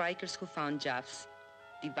 Strikers who found jobs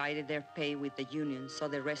divided their pay with the union so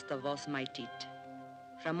the rest of us might eat.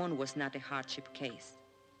 Ramon was not a hardship case.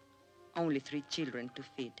 Only 3 children to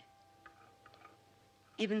feed.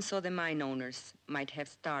 Even so, the mine owners might have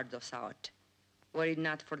starved us out, were it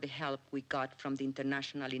not for the help we got from the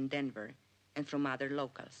International in Denver and from other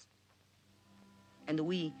locals. And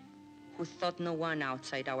we, who thought no one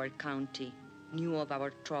outside our county knew of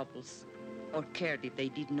our troubles or cared if they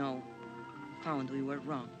did know, found we were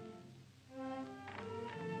wrong.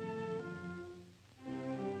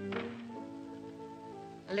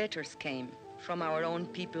 Letters came from our own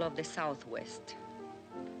people of the Southwest,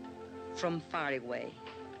 from far away,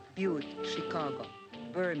 Butte, Chicago,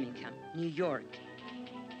 Birmingham, New York,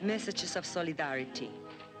 messages of solidarity,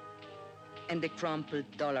 and the crumpled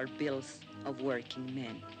dollar bills of working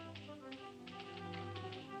men.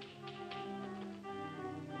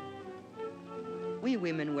 We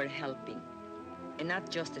women were helping, and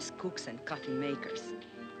not just as cooks and coffee makers.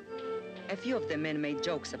 A few of the men made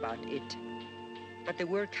jokes about it, but the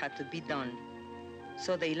work had to be done,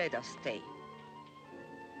 so they let us stay.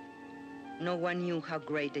 No one knew how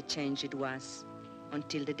great a change it was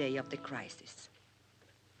until the day of the crisis.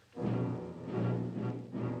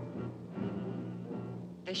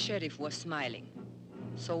 The sheriff was smiling,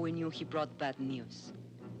 so we knew he brought bad news.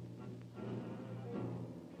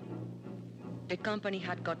 The company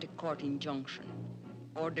had got a court injunction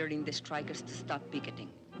ordering the strikers to stop picketing.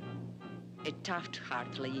 A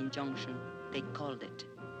Taft-Hartley injunction, they called it.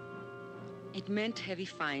 It meant heavy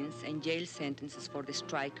fines and jail sentences for the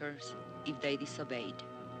strikers if they disobeyed.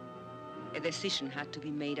 A decision had to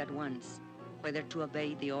be made at once, whether to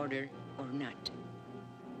obey the order or not.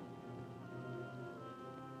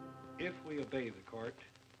 If we obey the court,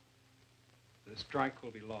 the strike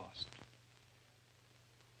will be lost.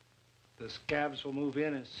 The scabs will move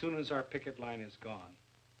in as soon as our picket line is gone.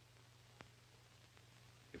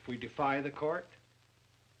 If we defy the court,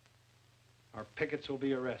 our pickets will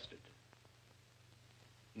be arrested,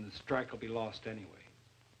 and the strike will be lost anyway.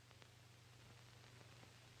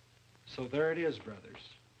 So there it is, brothers.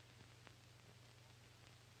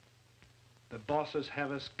 The bosses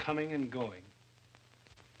have us coming and going.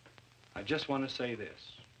 I just want to say this.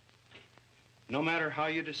 No matter how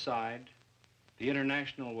you decide, the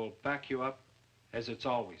International will back you up as it's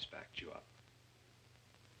always backed you up.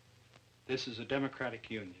 This is a democratic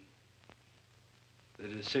union. The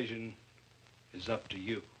decision is up to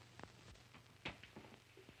you.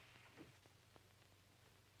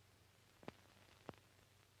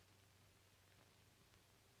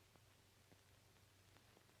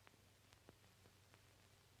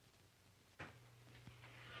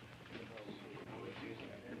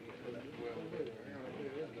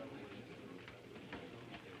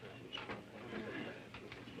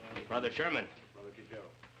 Brother Sherman,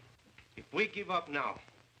 if we give up now,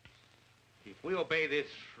 if we obey this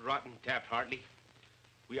rotten Taft-Hartley,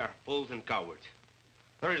 we are fools and cowards.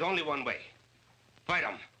 There is only one way. Fight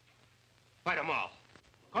them. Fight them all.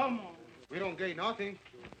 Come on. We don't gain nothing.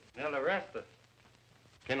 They'll arrest us.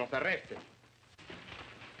 Que nos arresten.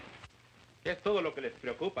 Es todo lo que les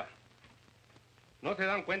preocupa. ¿No se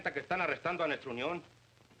dan cuenta que están arrestando a nuestra unión?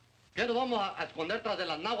 ¿Qué nos vamos a esconder tras de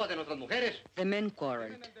las naguas de nuestras mujeres? The men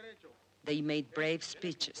quarreled. They made brave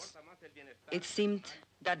speeches. It seemed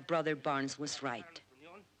that Brother Barnes was right.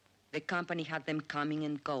 The company had them coming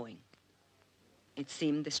and going. It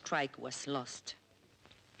seemed the strike was lost.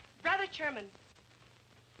 Brother Chairman,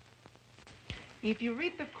 if you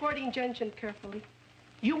read the court injunction carefully,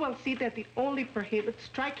 you will see that it only prohibits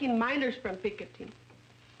striking minors from picketing.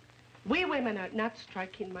 We women are not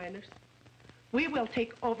striking minors. We will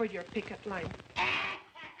take over your picket line.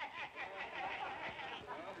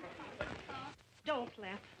 Don't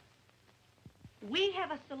laugh. We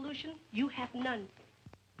have a solution, you have none.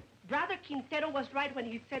 Brother Quintero was right when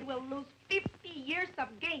he said we'll lose 50 years of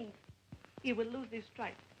gains. He will lose this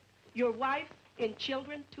strike. Your wives and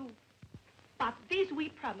children, too. But this we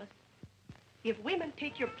promise. If women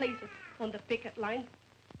take your places on the picket line,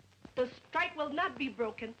 the strike will not be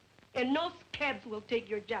broken, and no scabs will take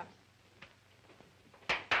your jobs.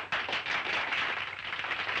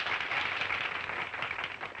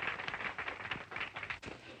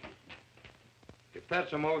 If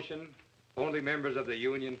that's a motion, only members of the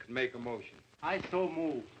union can make a motion. I so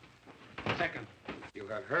move. Second. You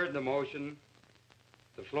have heard the motion.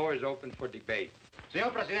 The floor is open for debate.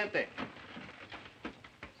 Señor Presidente,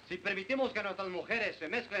 si permitimos que nuestras mujeres se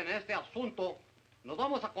mezclen en este asunto, nos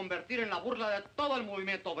vamos a convertir en la burla de todo el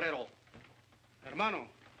movimiento obrero. Hermano,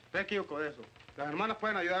 usted equivocó de eso. Las hermanas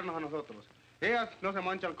pueden ayudarnos a nosotros. Ellas no se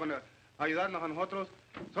manchan con ayudarnos a nosotros.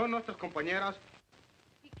 Son nuestras compañeras.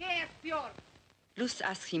 ¿Y qué es peor? Luz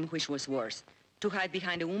asked him which was worse, to hide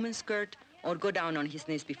behind a woman's skirt or go down on his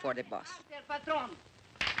knees before the boss. El patrón.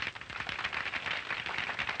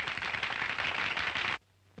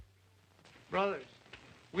 Brothers,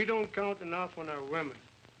 we don't count enough on our women.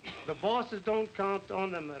 The bosses don't count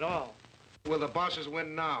on them at all. Will the bosses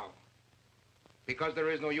win now? Because there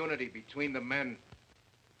is no unity between the men,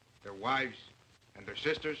 their wives, and their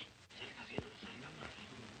sisters?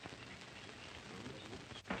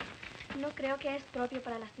 No creo que es propio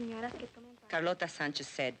para las señoras que tomen parte. Carlota Sanchez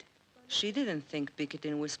said she didn't think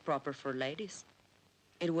picketing was proper for ladies.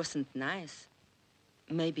 It wasn't nice.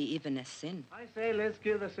 Maybe even a sin. I say let's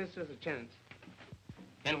give the sisters a chance.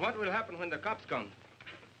 And what will happen when the cops come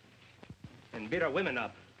and beat our women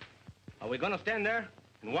up? Are we gonna stand there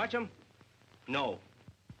and watch them? No.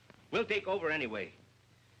 We'll take over anyway.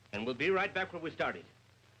 And we'll be right back where we started.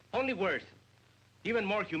 Only worse. Even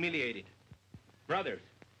more humiliated.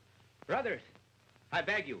 Brothers, I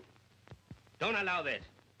beg you, don't allow this.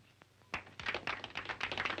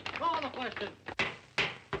 Call the question.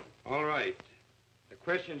 All right. The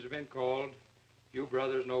question's been called. You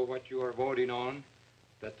brothers know what you are voting on,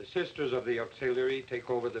 that the sisters of the auxiliary take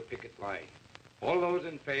over the picket line. All those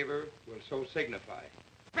in favor will so signify.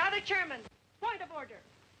 Brother Chairman, point of order.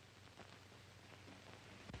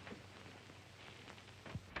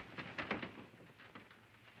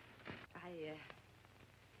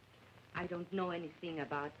 I don't know anything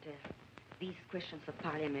about these questions of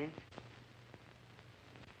parliament.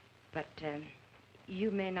 But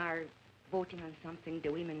you men are voting on something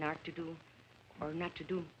the women are to do or not to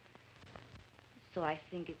do. So I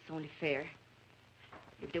think it's only fair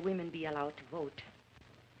if the women be allowed to vote.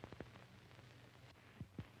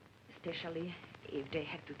 Especially if they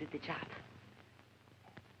have to do the job.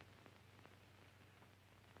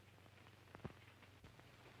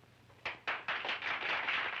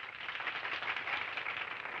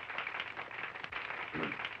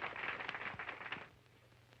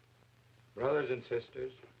 Brothers and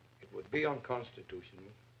sisters, it would be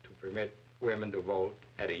unconstitutional to permit women to vote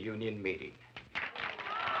at a union meeting.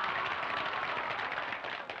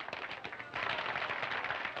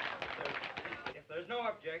 If there's no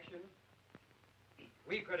objection,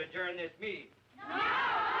 we could adjourn this meeting.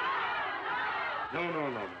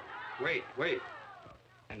 No. Wait.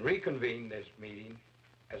 And reconvene this meeting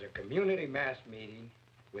as a community mass meeting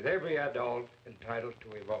with every adult entitled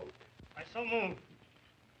to a vote. I so move.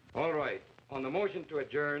 All right. On the motion to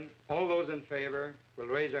adjourn, all those in favor will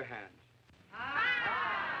raise their hands.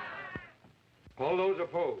 All those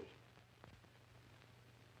opposed?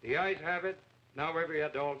 The ayes have it. Now every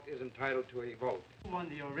adult is entitled to a vote. On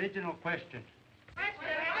the original question.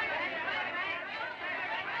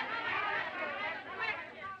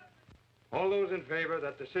 All those in favor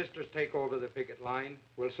that the sisters take over the picket line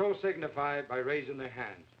will so signify by raising their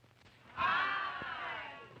hands.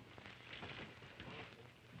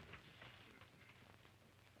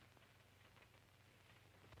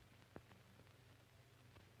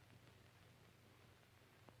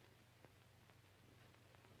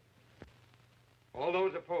 All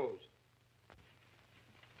those opposed?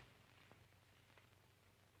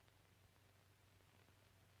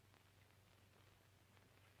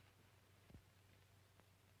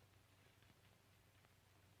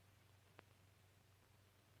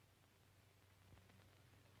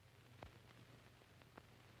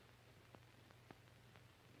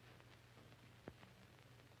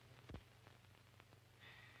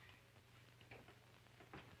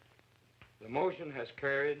 The motion has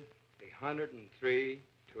carried 103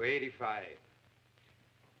 to 85.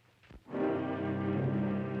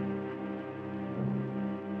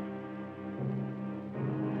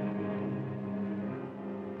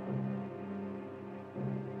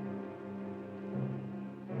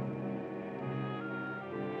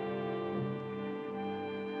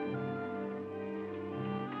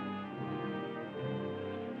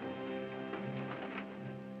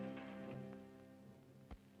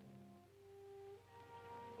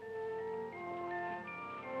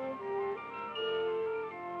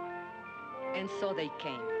 And so they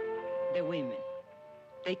came, the women.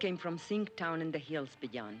 They came from Singtown and the hills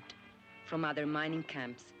beyond, from other mining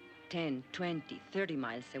camps, 10, 20, 30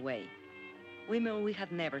 miles away. Women we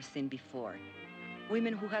had never seen before.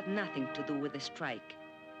 Women who had nothing to do with the strike.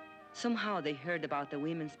 Somehow they heard about the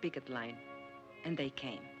women's picket line, and they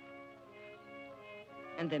came.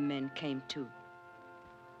 And the men came too.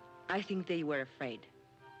 I think they were afraid.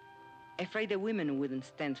 Afraid the women wouldn't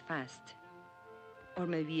stand fast. Or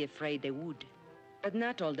maybe afraid they would. But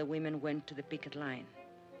not all the women went to the picket line.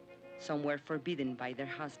 Some were forbidden by their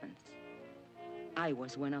husbands. I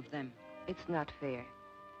was one of them. It's not fair.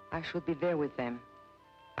 I should be there with them.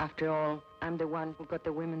 After all, I'm the one who got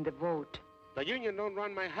the women the vote. The union don't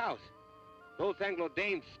run my house. Those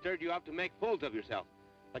Anglo-Danes stirred you up to make fools of yourself.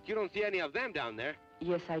 But you don't see any of them down there.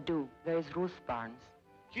 Yes, I do. There's Ruth Barnes.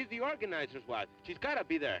 She's the organizer's wife. She's gotta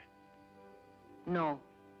be there. No,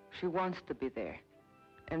 she wants to be there.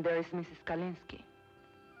 And there is Mrs. Kalinsky.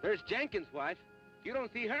 There's Jenkins' wife. You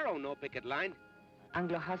don't see her on no picket line.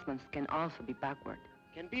 Anglo husbands can also be backward.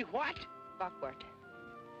 Can be what? Backward.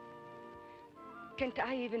 Can't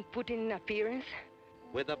I even put in an appearance?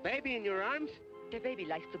 With a baby in your arms? The baby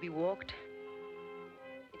likes to be walked.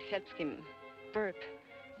 It helps him burp.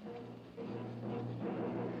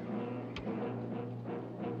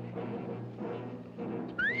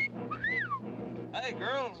 Hey,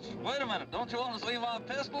 girls, wait a minute. Don't you want to see my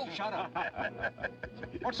pistol? Shut up.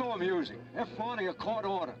 What's so amusing? Have fun or you court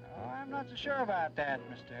order? Oh, I'm not so sure about that,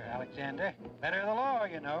 Mr. Alexander. Better the law,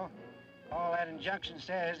 you know. All that injunction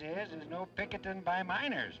says is there's no picketing by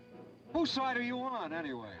miners. Whose side are you on,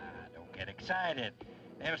 anyway? Don't get excited.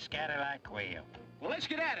 They'll scatter like quail. Well, let's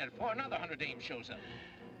get at it before another 100 dames shows up.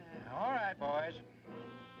 All right, boys.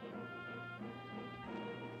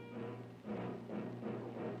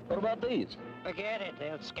 What about these? Forget it.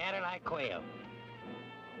 They'll scatter like quail.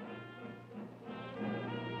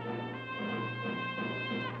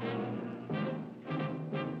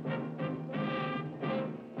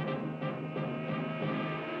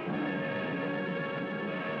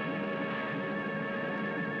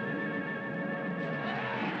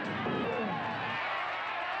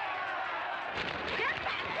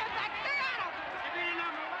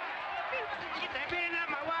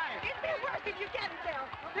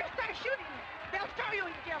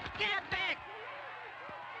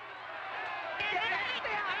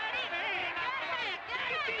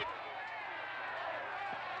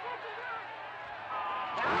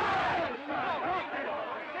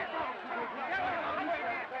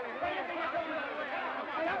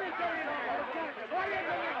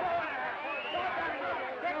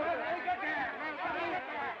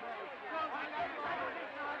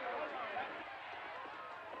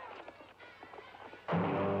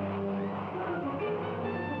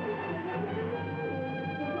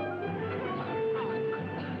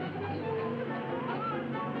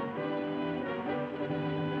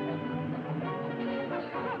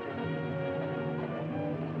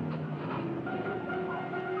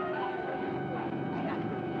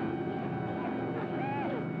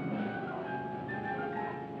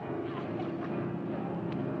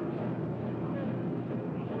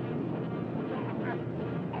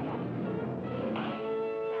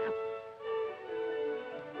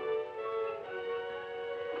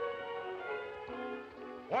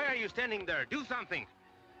 you standing there? Do something.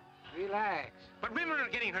 Relax. But women are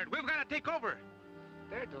getting hurt. We've got to take over.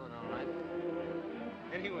 They're doing all right.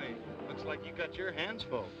 Anyway, looks like you got your hands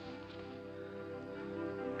full.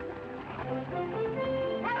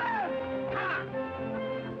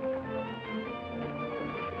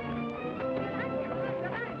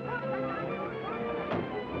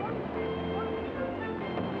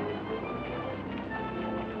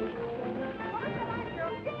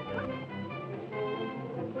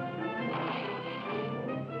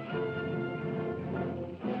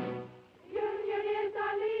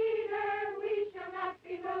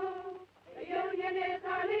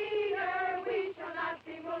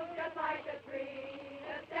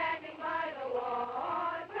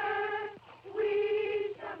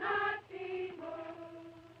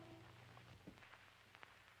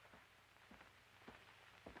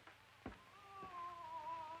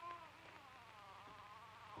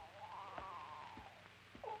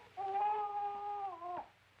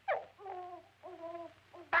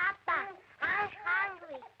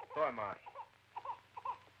 So am I.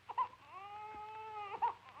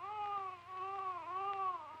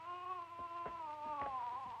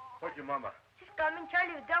 Where's your mama? She's coming.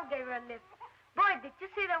 Charlie Vidal gave her a lift. Boy, did you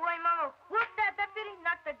see the way Mama whooped that deputy?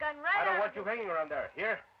 Knocked the gun right I don't out want you hanging around there.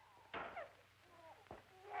 Here?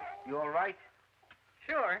 You all right?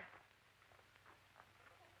 Sure.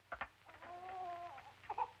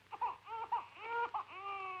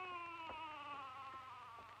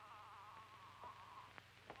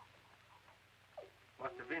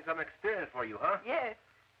 Must have been some experience for you, huh? Yes.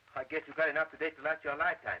 I guess you got enough today to last you a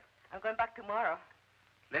lifetime. I'm going back tomorrow.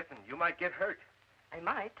 Listen, you might get hurt. I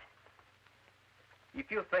might. If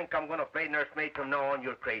you think I'm going to play nursemaid from now on,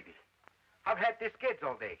 you're crazy. I've had these kids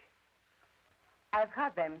all day. I've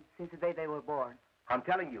had them since the day they were born. I'm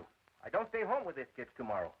telling you, I don't stay home with these kids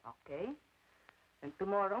tomorrow. Okay. And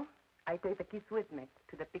tomorrow, I take the kids with me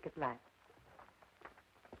to the picket line.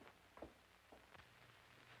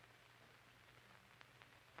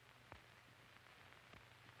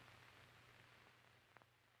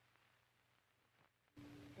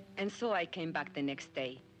 And so I came back the next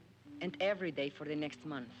day, and every day for the next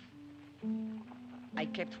month. I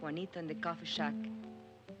kept Juanito in the coffee shack,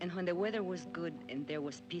 and when the weather was good and there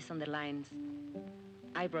was peace on the lines,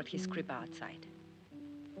 I brought his crib outside.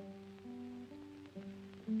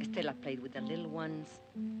 Estela played with the little ones,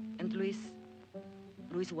 and Luis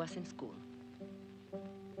was in school.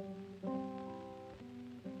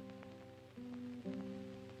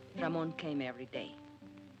 Ramon came every day,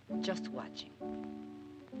 just watching.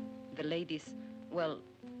 The ladies, well,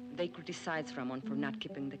 they criticized Ramon for not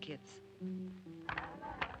keeping the kids.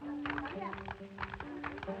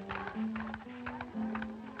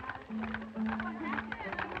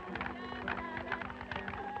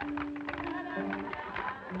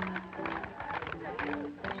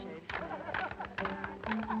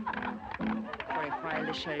 For a while,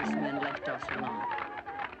 the sheriff's men left us alone.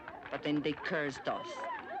 But then they cursed us,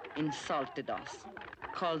 insulted us,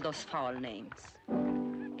 called us foul names.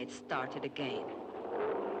 It started again.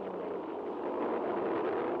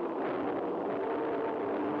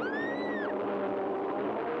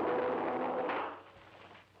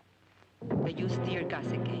 They used tear gas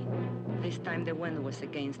again. This time the wind was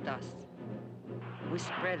against us. We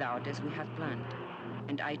spread out as we had planned,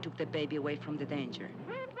 and I took the baby away from the danger,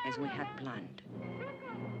 as we had planned.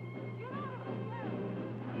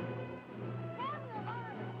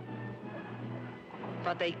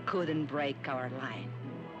 But they couldn't break our line.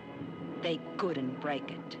 They couldn't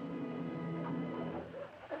break it.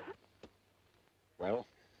 Well?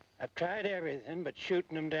 I've tried everything but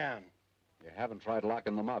shooting them down. You haven't tried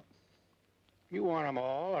locking them up? You want them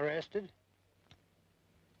all arrested?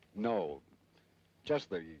 No.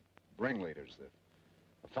 Just the ringleaders, the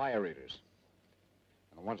fire eaters.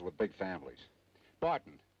 And the ones with big families.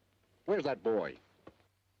 Barton, where's that boy?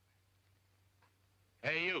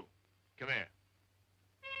 Hey, you. Come here.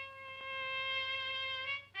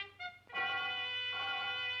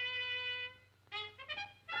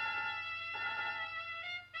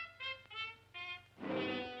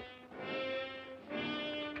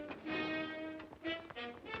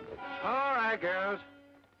 All right, girls.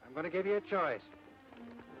 I'm going to give you a choice.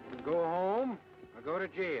 You can go home or go to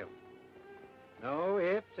jail. No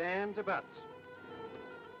ifs, ands, or buts.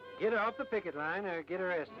 Get off the picket line or get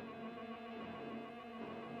arrested.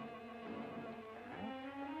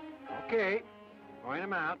 Okay. Point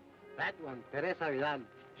them out. That one, Teresa Vidal.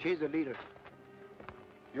 She's the leader.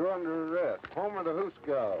 You're under arrest. Home or the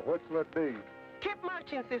Hooskow? Which will it be? Keep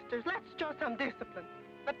marching, sisters. Let's show some discipline.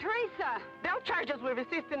 But Teresa, they'll charge us with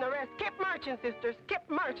resisting arrest. Keep marching, sisters. Keep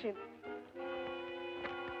marching.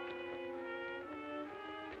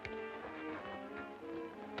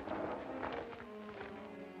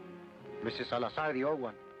 Mrs. Salazar, the old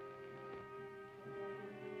one.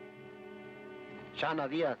 Shana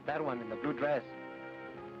Diaz, that one in the blue dress.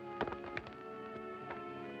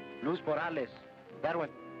 Luz Morales, that one.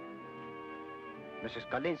 Mrs.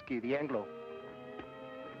 Kalinsky, the Anglo.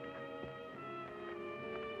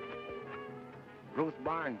 Ruth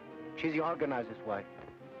Barn, she's the organizer's wife.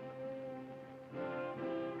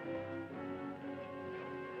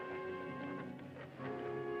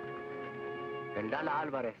 And Lala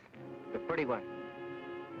Alvarez, the pretty one.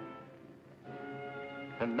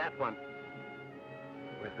 And that one,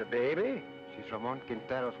 with the baby, she's Ramon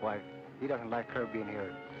Quintero's wife. He doesn't like her being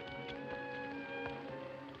here.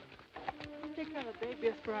 Take care of the baby,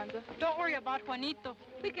 Esperanza. Don't worry about Juanito.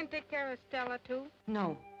 We can take care of Stella, too.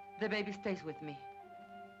 No, the baby stays with me.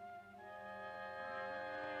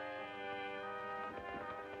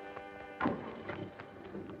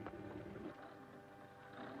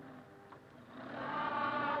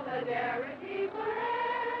 Solidarity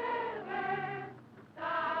forever.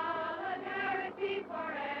 Solidarity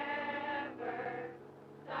forever.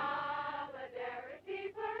 Solidarity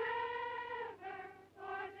forever.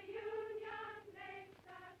 For the union makes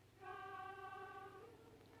us strong.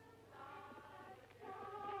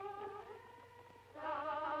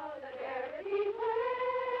 Solidarity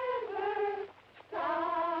forever.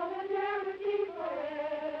 Solidarity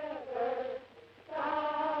forever.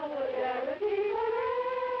 Solidarity forever.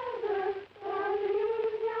 For the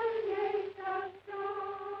union makes us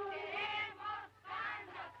strong. Queremos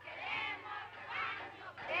baños, queremos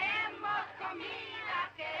baños. Queremos comida,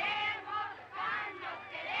 queremos baños,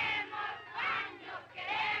 queremos baños,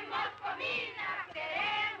 queremos comida,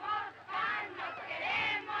 queremos baños,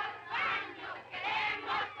 queremos baños,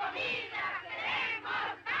 queremos comida, queremos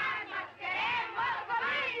baños, queremos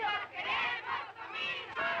comida, queremos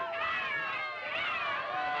comida.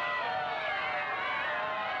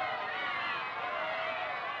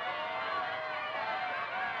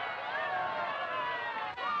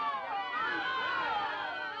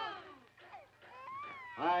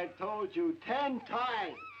 I told you 10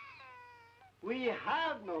 times. We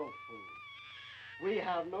have no food. We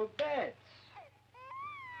have no beds.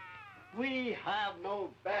 We have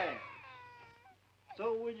no bags.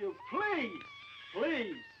 So will you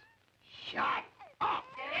please, shut up?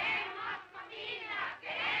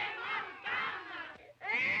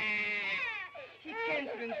 He can't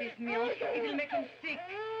drink this milk. It will make him sick.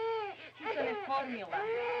 He's on a formula.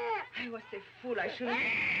 I was a fool. I shouldn't...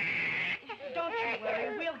 Don't you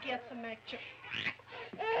worry. We'll get some action.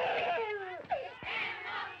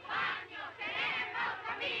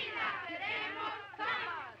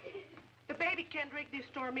 The baby can't drink this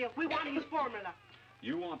store milk. We want his formula.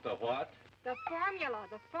 You want the what? The formula,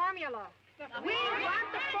 the formula. We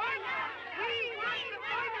want the formula. We want the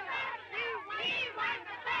formula. We want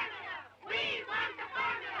the formula. We want the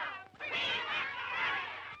formula. We want the formula.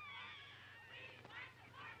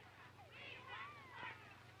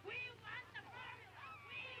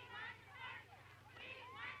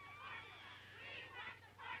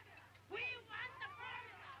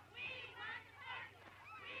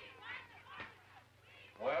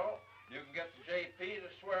 Well, you can get the JP to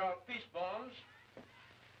swear out peace bonds,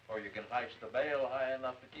 or you can heist the bail high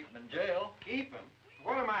enough to keep him in jail. Keep him?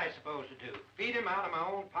 What am I supposed to do? Feed him out of my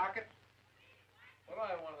own pocket? What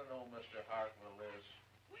I want to know, Mr. Hartwell, is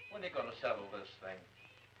when are you going to settle this thing?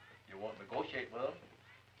 You won't negotiate with him?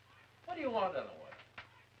 What do you want anyway?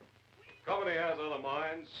 Company has other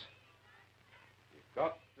minds. You've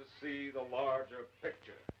got to see the larger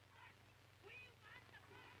picture.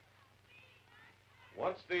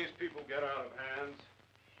 Once these people get out of hands,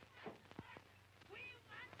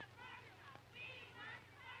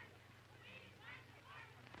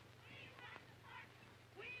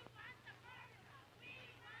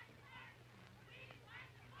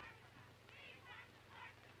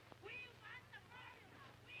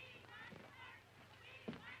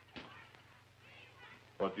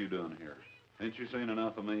 What you doing here? Ain't you seen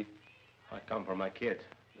enough of me? I come for my kids.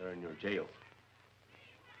 They're in your jail.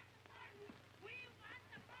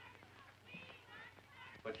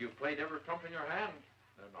 But you've played every trump in your hand.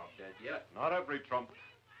 They're not dead yet. not every trump.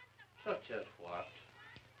 Such as what?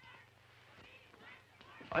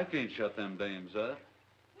 I can't shut them dames up.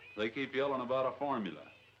 They keep yelling about a formula.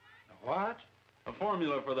 What? A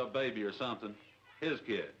formula for the baby or something. His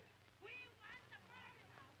kid.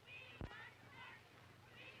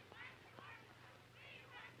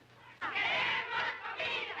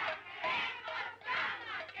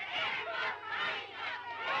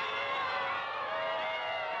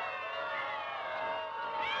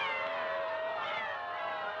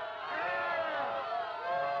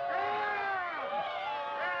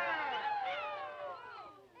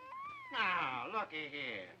 looky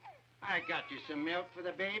here. I got you some milk for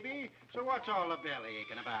the baby, so what's all the belly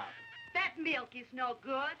aching about? That milk is no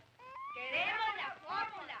good. Queremos la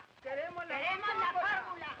fórmula. Queremos la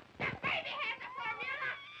fórmula. The baby has a formula.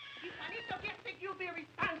 You Juanito just think you'll be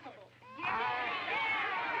responsible. I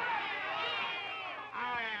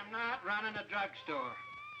am not running a drugstore.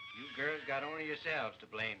 You girls got only yourselves to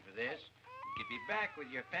blame for this. You could be back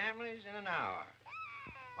with your families in an hour.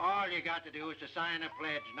 All you got to do is to sign a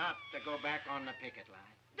pledge not to go back on the picket line.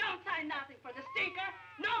 Don't sign nothing for the stinker.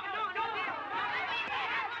 No.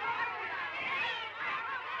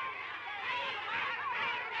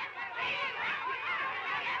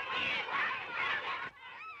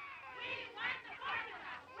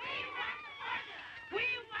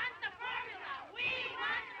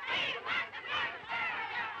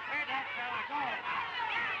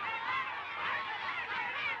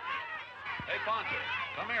 Hey, Poncho,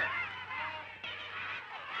 come here.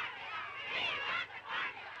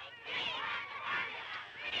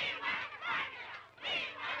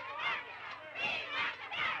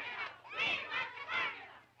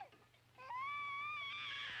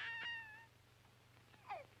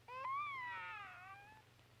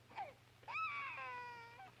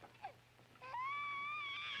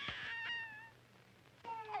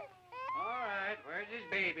 All right, where's his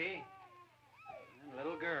baby? And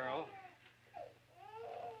little girl.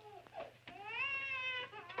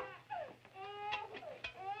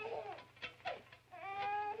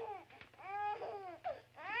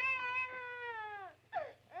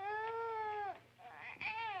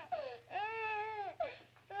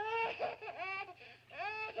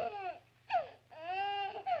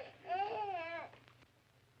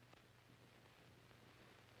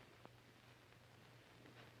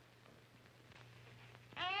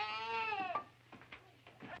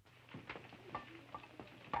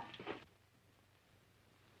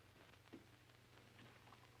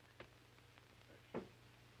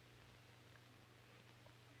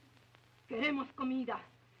 Queremos comida.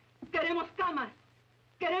 Queremos camas.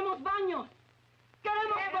 Queremos baños.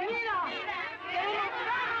 Queremos comida. Queremos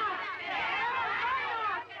camas.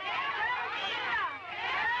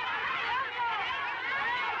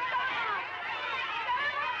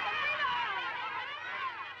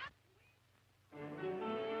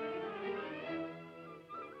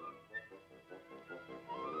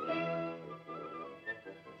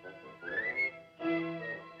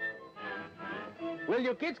 Will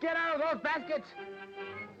you kids get out of those baskets?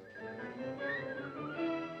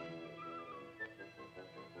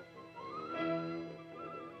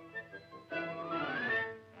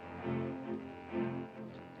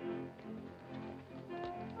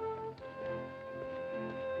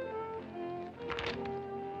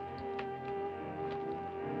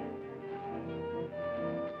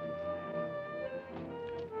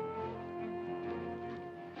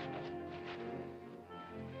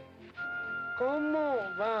 ¿Cómo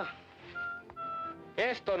va?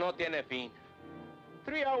 Esto no tiene fin.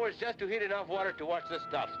 3 hours just to heat enough water to wash this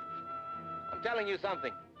stuff. I'm telling you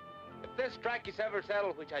something. If this strike is ever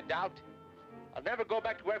settled, which I doubt, I'll never go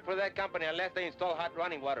back to work for that company unless they install hot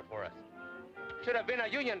running water for us. Should have been a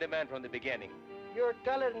union demand from the beginning. You're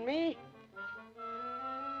telling me?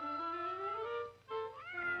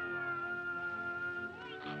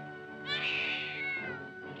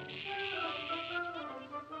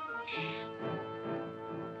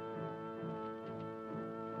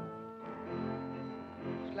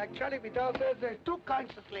 Like Charlie Vidal says, there's two kinds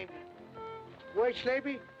of slavery. Wage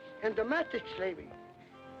slavery and domestic slavery.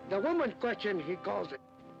 The woman question, he calls it.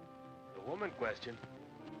 The woman question?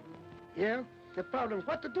 Yeah, the problem,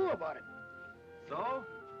 what to do about it? So?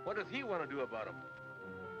 What does he want to do about them?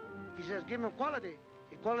 He says give them equality.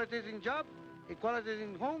 Equality is in job, equality is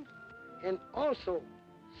in homes, and also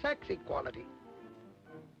sex equality.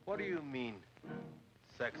 What do you mean,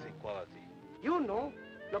 sex equality? You know,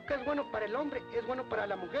 lo que es bueno para el hombre es bueno para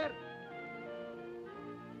la mujer.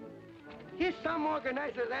 He's some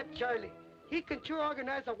organizer, that Charlie. He can sure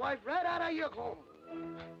organize a wife right out of your home.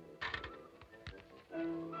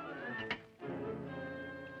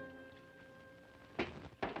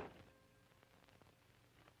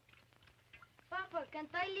 Papa, can't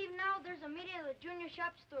I leave now? There's a meeting of the junior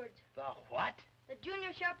shop stewards. The what? The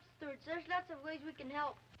junior shop stewards. There's lots of ways we can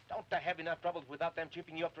help. Don't I have enough troubles without them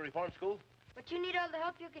chipping you up to reform school? But you need all the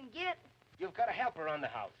help you can get. You've got a helper around the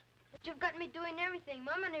house. But you've got me doing everything.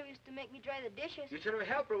 Mama never used to make me dry the dishes. You should have a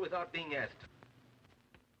helper without being asked.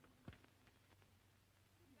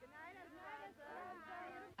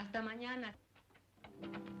 Hasta mañana.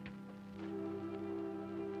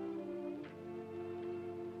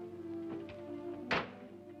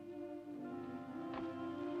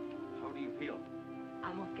 How do you feel?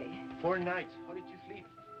 4 nights. How did you sleep?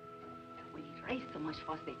 We raised so much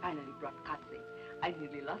fuss, they finally brought Katze. I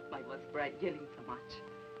nearly lost my voice for yelling so much.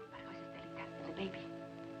 My voice is delicate for the baby.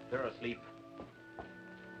 They're asleep.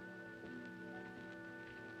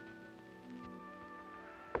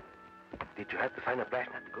 Did you have to find a brass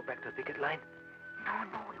nut to go back to the picket line?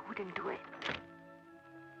 No, we wouldn't do it.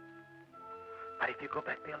 But if you go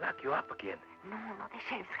back, they'll lock you up again. No, the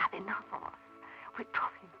sheriff's had enough of us. We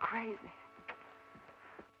drove him crazy.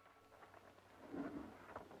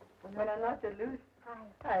 Buenas noches, Luz.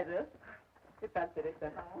 Hi, Ruth. ¿Qué tal,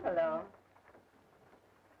 Teresa? Hello.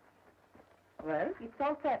 Well? It's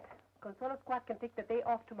all set. Consuelo Squad can take the day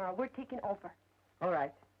off tomorrow. We're taking over. All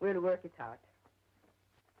right. We'll work it out.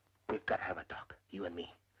 We've got to have a talk, you and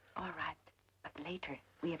me. All right. But later,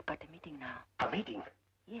 we have got a meeting now. A meeting?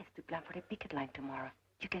 Yes, to plan for the picket line tomorrow.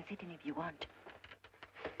 You can sit in if you want.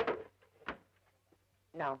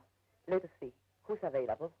 Now, let us see. Who's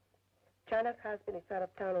available? China's husband is out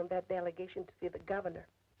of town on that delegation to see the governor.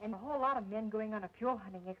 And a whole lot of men going on a fuel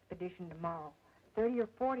hunting expedition tomorrow. 30 or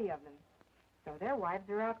 40 of them. So their wives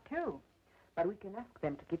are out too. But we can ask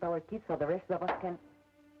them to keep our kids so the rest of us can...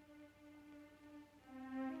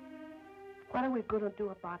 What are we going to do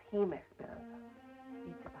about him, Esperanza?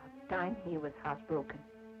 It's about time he was housebroken.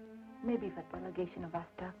 Maybe if a delegation of us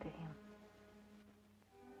talk to him.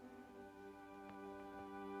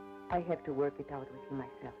 I have to work it out with him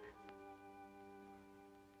myself.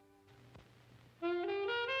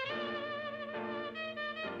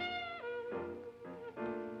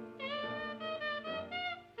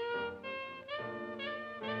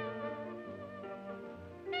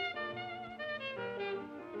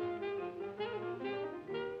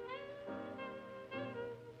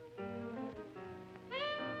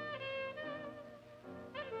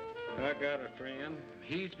 I got a friend,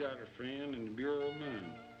 he's got a friend in the Bureau of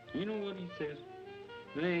Mines. You know what he says?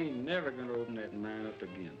 They ain't never gonna open that mine up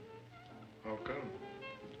again. How come?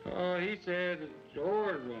 Oh, he said the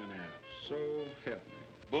ore's run out, so help me.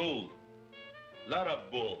 Bull. Lot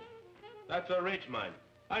of bull. That's a rich mine.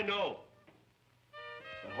 I know.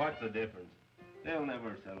 But what's the difference? They'll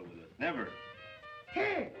never settle with us. Never.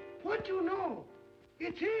 Hey, what you know?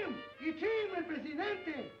 It's him, el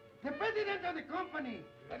presidente. The president of the company.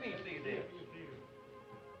 Let me see this.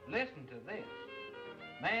 Listen to this.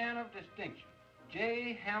 Man of distinction,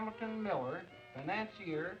 J. Hamilton Miller,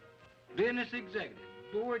 financier, business executive,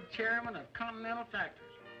 board chairman of Continental Factors,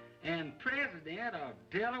 and president of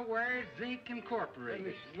Delaware Zinc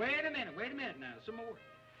Incorporated. Wait a minute now, some more.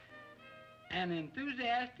 An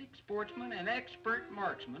enthusiastic sportsman and expert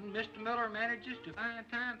marksman, Mr. Miller manages to find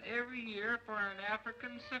time every year for an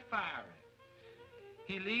African safari.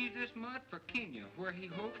 He leaves this month for Kenya, where he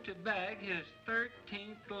hopes to bag his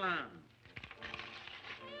 13th lion.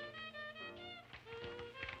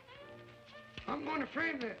 I'm going to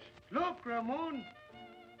frame this. Look, Ramon.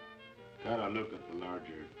 Gotta look at the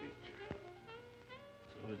larger picture.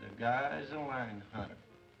 So the guy's a lion hunter.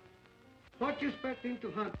 What you expect him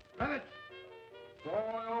to hunt? Rabbits? Boy,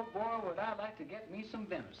 oh boy, would I like to get me some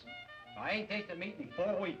venison. I ain't tasted meat in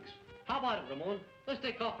 4 weeks. How about it, Ramon? Let's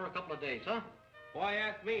take off for a couple of days, huh? Why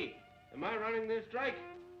ask me? Am I running this strike?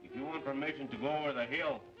 If you want permission to go over the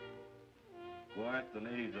hill, go ask the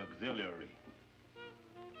ladies' auxiliary.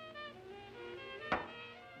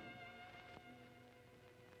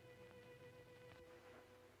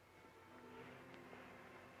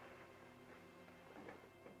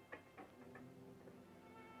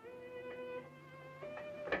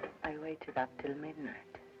 I waited up till midnight.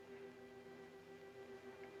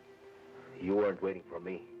 You weren't waiting for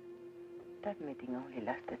me. That meeting only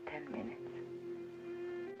lasted 10 minutes.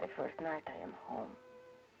 The first night I am home,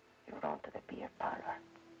 you run to the beer parlor.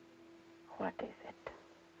 What is it?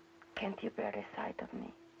 Can't you bear the sight of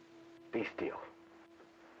me? Be still.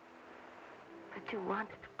 But you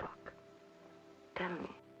wanted to talk. Tell me.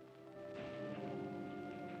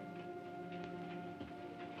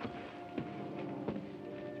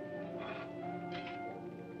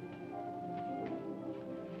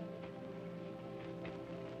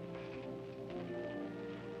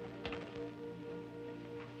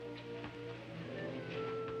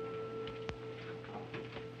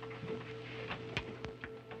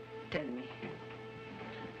 Tell me.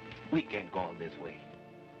 We can't go on this way.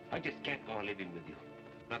 I just can't go on living with you.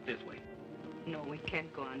 Not this way. No, we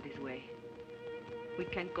can't go on this way. We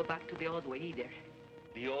can't go back to the old way either.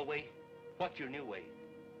 The old way? What's your new way?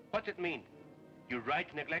 What's it mean? You're right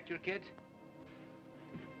to neglect your kids?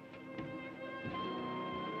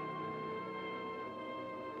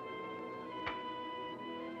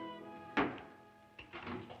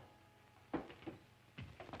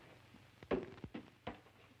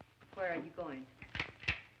 Where are you going?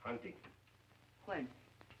 Hunting. When?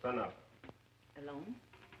 Sun up. Alone?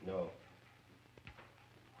 No.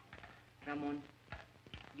 Ramon,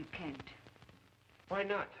 you can't. Why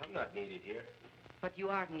not? I'm not needed here. But you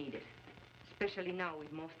are needed. Especially now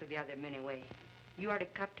with most of the other men away. You are the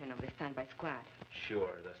captain of the standby squad. Sure,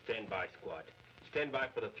 the standby squad. Stand by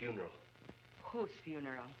for the funeral. Whose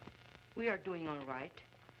funeral? We are doing all right.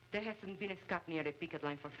 There hasn't been a scut near the picket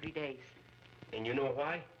line for 3 days. And you know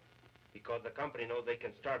why? Because the company knows they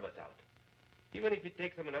can starve us out. Even if it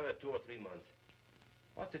takes them another 2 or 3 months.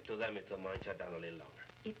 What's it to them if the mine shut down a little longer?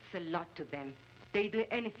 It's a lot to them. They do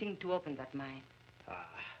anything to open that mine.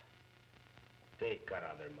 They've got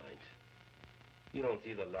other minds. You don't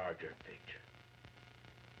see the larger picture.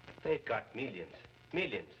 They've got millions.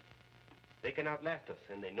 Millions. They can outlast us,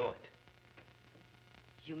 and they know it.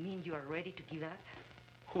 You mean you are ready to give up?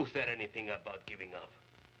 Who said anything about giving up?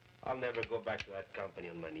 I'll never go back to that company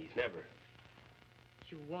on my knees. Never.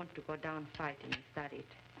 You want to go down fighting, is that it?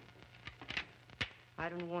 I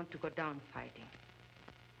don't want to go down fighting.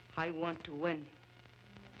 I want to win.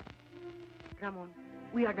 Ramon,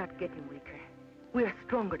 we are not getting weaker. We are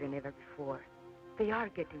stronger than ever before. They are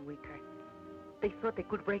getting weaker. They thought they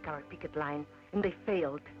could break our picket line, and they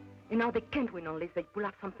failed. And now they can't win unless they pull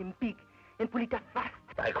up something big and pull it up fast.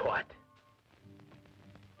 Like what?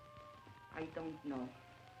 I don't know.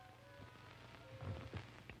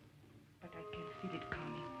 But I can feel it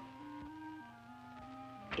coming.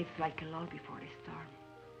 It's like a lull before a storm.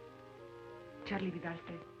 Charlie Vidal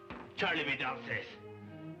says. Charlie Vidal says.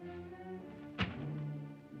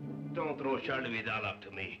 Don't throw Charlie Vidal up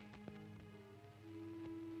to me.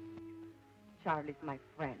 Charlie's my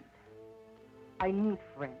friend. I need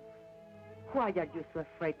friends. Why are you so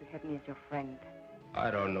afraid to have me as your friend?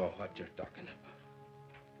 I don't know what you're talking about.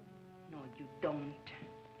 No, you don't.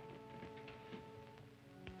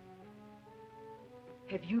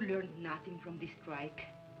 Have you learned nothing from this strike?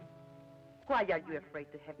 Why are you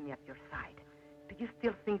afraid to have me at your side? Do you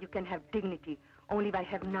still think you can have dignity only if I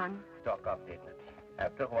have none? Talk of dignity.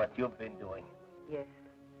 After what you've been doing. Yes,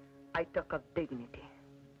 I talk of dignity.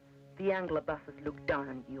 The Anglo bosses look down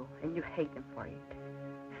on you, and you hate them for it.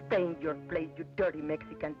 Stay in your place, you dirty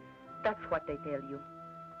Mexican. That's what they tell you.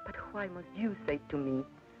 But why must you say to me,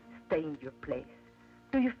 stay in your place?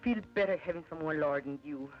 Do you feel better having someone lower than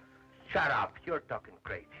you? Shut up. You're talking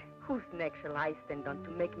crazy. Whose neck shall I stand on to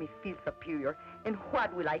make me feel superior? And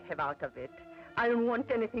what will I have out of it? I don't want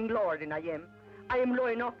anything lower than I am. I am low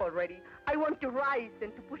enough already. I want to rise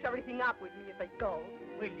and to push everything up with me as I go.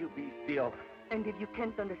 Will you be still? And if you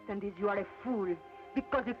can't understand this, you are a fool.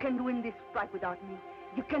 Because you can't win this strike without me.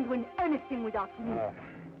 You can't win anything without me.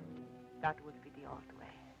 That would be the old way.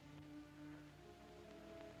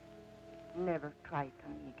 Never try to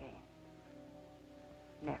me again.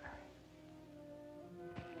 Never.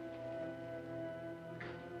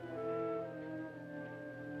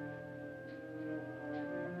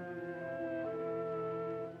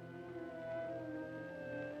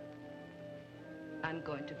 I'm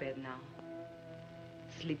going to bed now.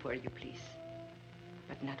 Sleep where you please,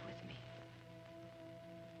 but not with me.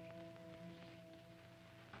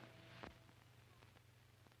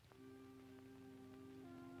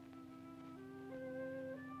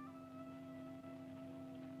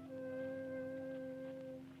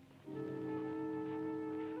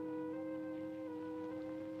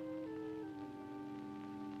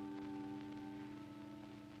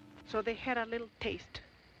 So they had a little taste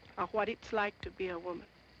of what it's like to be a woman.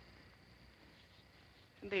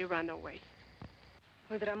 And they ran away.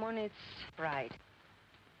 With Ramon, it's pride.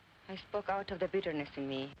 I spoke out of the bitterness in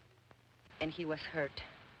me, and he was hurt.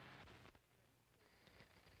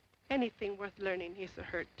 Anything worth learning is a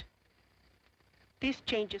hurt. These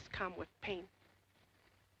changes come with pain.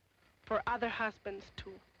 For other husbands,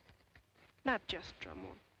 too. Not just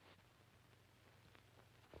Ramon.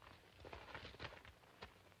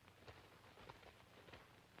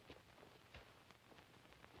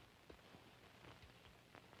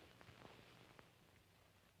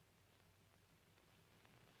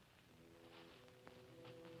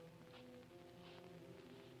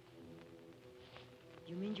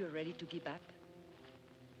 You mean you're ready to give up?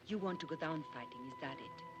 You want to go down fighting, is that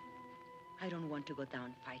it? I don't want to go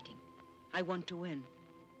down fighting. I want to win.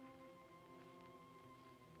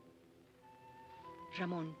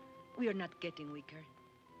 Ramon, we are not getting weaker.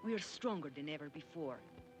 We are stronger than ever before.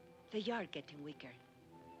 They are getting weaker.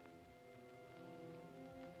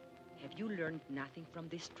 Have you learned nothing from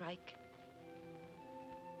this strike?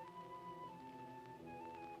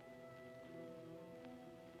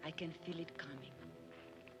 I can feel it coming.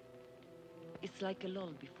 It's like a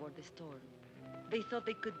lull before the storm. They thought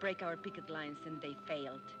they could break our picket lines, and they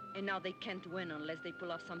failed. And now they can't win unless they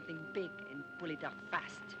pull off something big and pull it off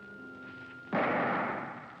fast.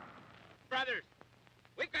 Brothers,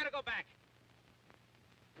 we've got to go back.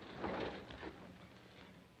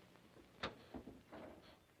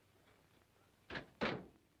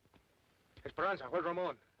 Esperanza, where's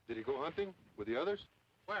Ramon? Did he go hunting with the others?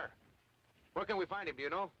 Where? Where can we find him, do you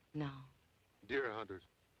know? No. Deer hunters.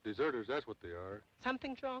 Deserters, that's what they are.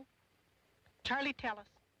 Something's wrong? Charlie, tell us.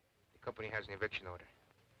 The company has an eviction order.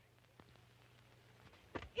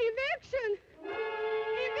 Eviction!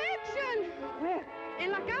 Eviction! Where?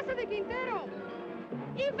 En la casa de Quintero.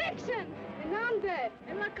 Eviction! ¿En dónde?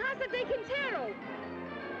 En la casa de Quintero.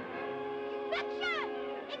 Eviction!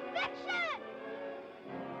 Eviction!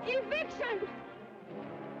 Eviction!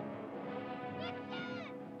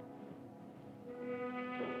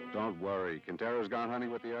 Don't worry. Quintero's gone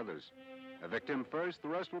hunting with the others. Evict him first, the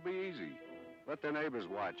rest will be easy. Let their neighbors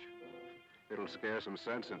watch. It'll scare some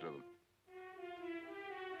sense into them.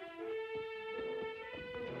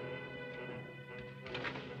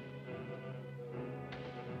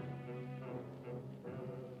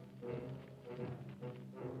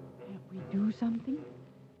 Can't we do something?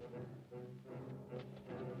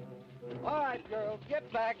 All right, girls,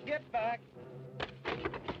 get back, get back.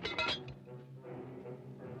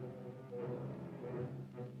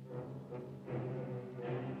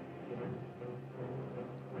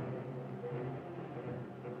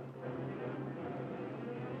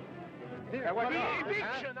 There, what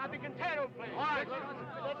Eviction at the Quintero place. All right,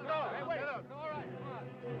 let's go. Hey, wait. All right.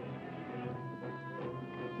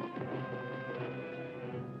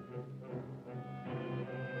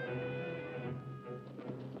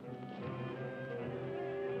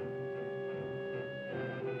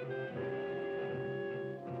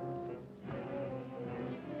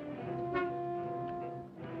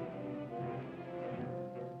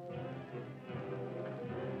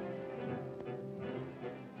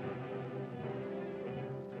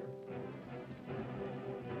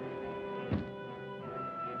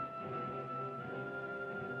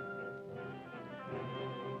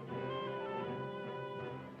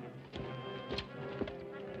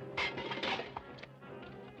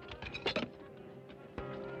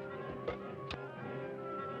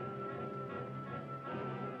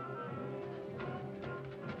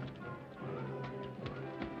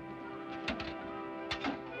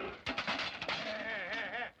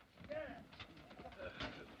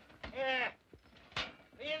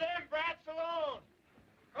 Leave them brats alone.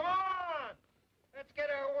 Come on. Let's get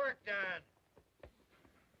our work done.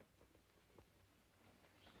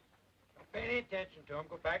 Don't pay any attention to them.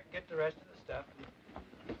 Go back and get the rest of the stuff.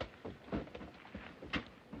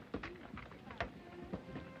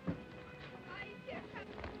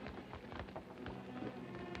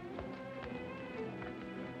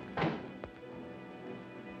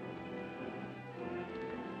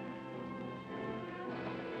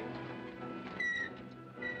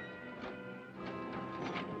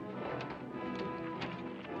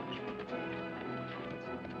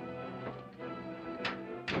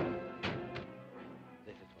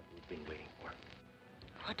 This is what we've been waiting for.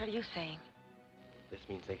 What are you saying? This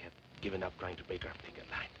means they have given up trying to break our picket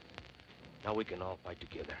line. Now we can all fight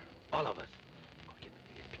together. All of us. Go get the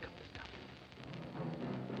biggest, pick up the stuff.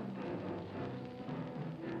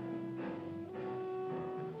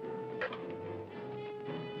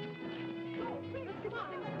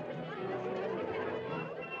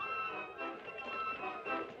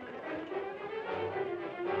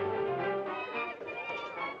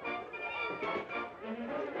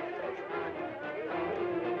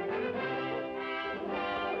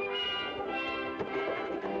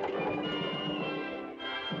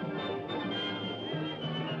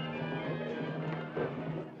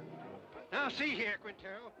 Now, see here,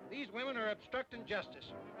 Quintero. These women are obstructing justice.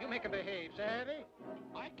 You make them behave, savvy?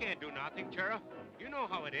 I can't do nothing, Sheriff. You know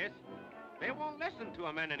how it is. They won't listen to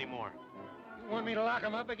a man anymore. You want me to lock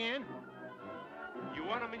them up again? You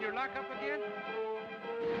want them in your lockup again?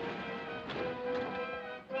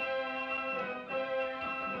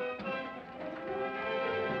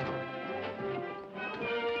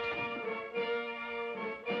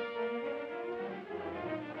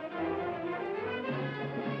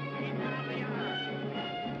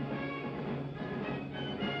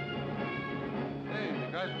 Hey,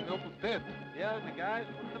 the guys from the open pit. Yeah, the guys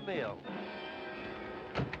from the mill.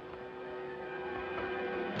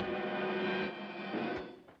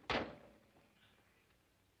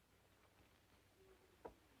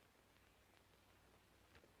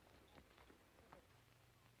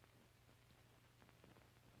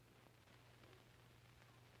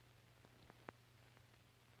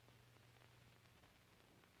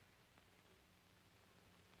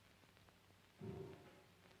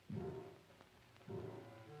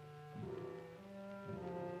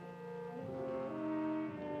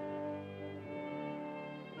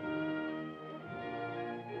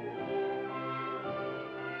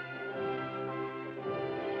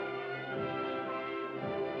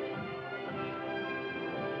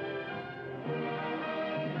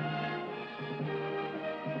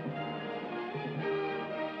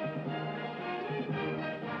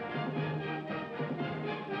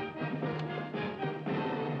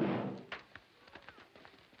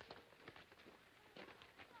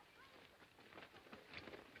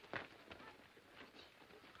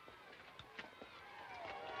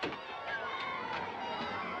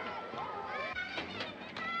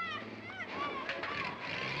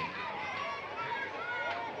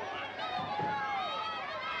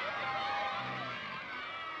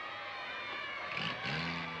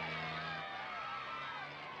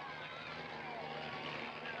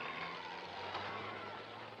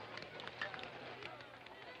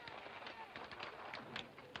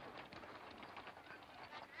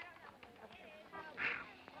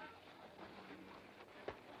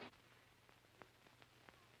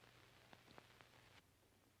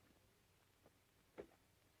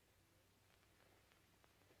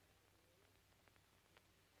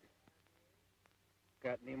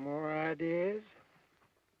 Got any more ideas?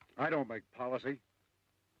 I don't make policy.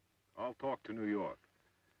 I'll talk to New York.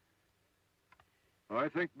 I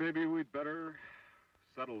think maybe we'd better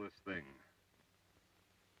settle this thing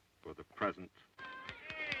for the present.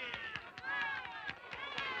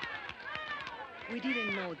 We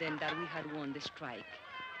didn't know then that we had won the strike.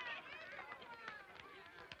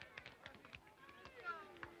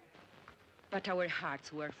 But our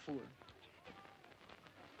hearts were full.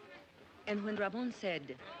 And when Ramon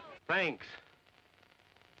said, Thanks,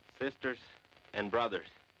 sisters and brothers.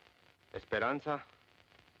 Esperanza,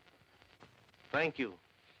 thank you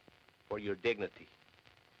for your dignity.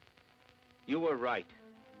 You were right.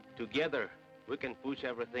 Together, we can push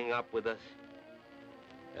everything up with us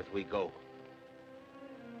as we go.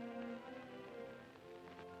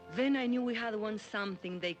 then I knew we had won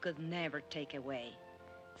something they could never take away.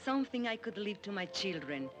 Something I could leave to my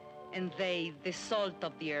children, and they, the salt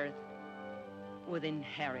of the earth, would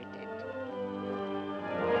inherit it.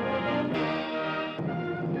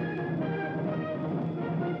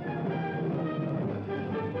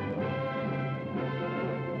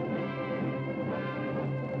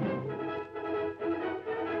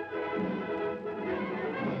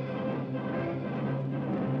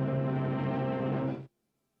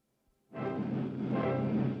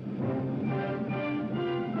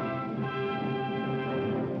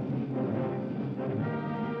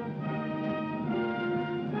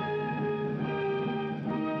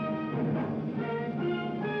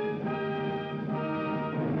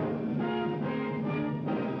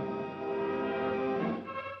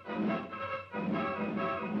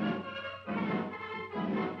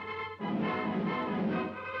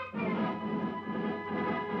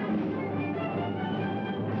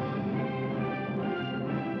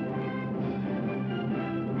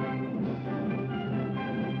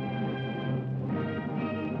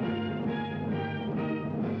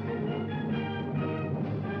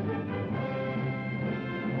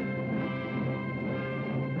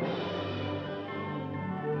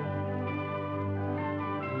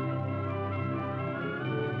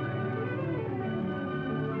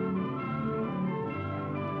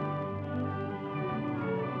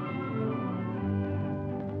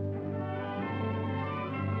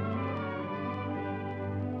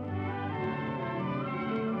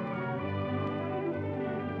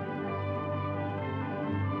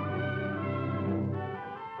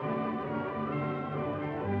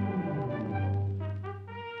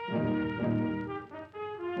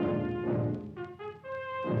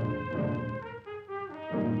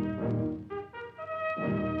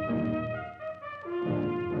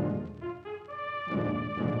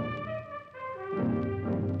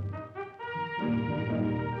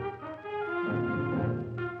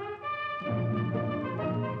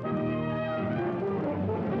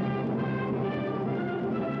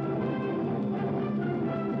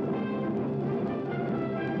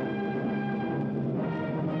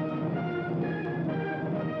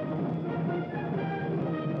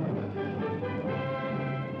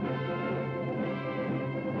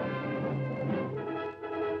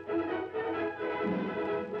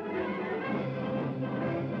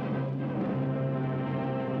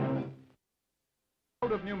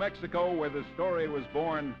 Out of New Mexico, where the story was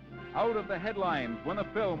born, out of the headlines when the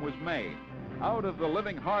film was made, out of the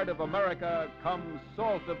living heart of America comes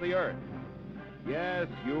Salt of the Earth. Yes,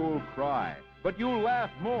 you'll cry, but you'll laugh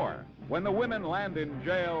more when the women land in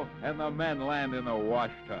jail and the men land in the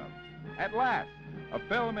washtub. At last, a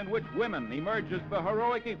film in which women emerge as the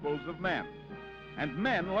heroic equals of men, and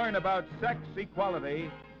men learn about sex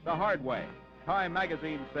equality the hard way. Time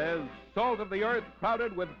magazine says, Salt of the Earth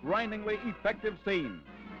crowded with grindingly effective scenes.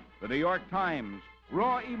 The New York Times,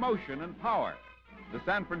 raw emotion and power. The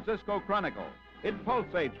San Francisco Chronicle, it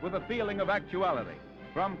pulsates with a feeling of actuality.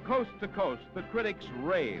 From coast to coast, the critics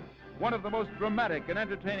rave. One of the most dramatic and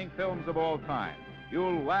entertaining films of all time.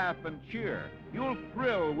 You'll laugh and cheer. You'll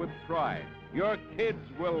thrill with pride. Your kids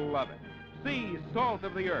will love it. See Salt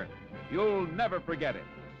of the Earth. You'll never forget it.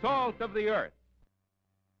 Salt of the Earth.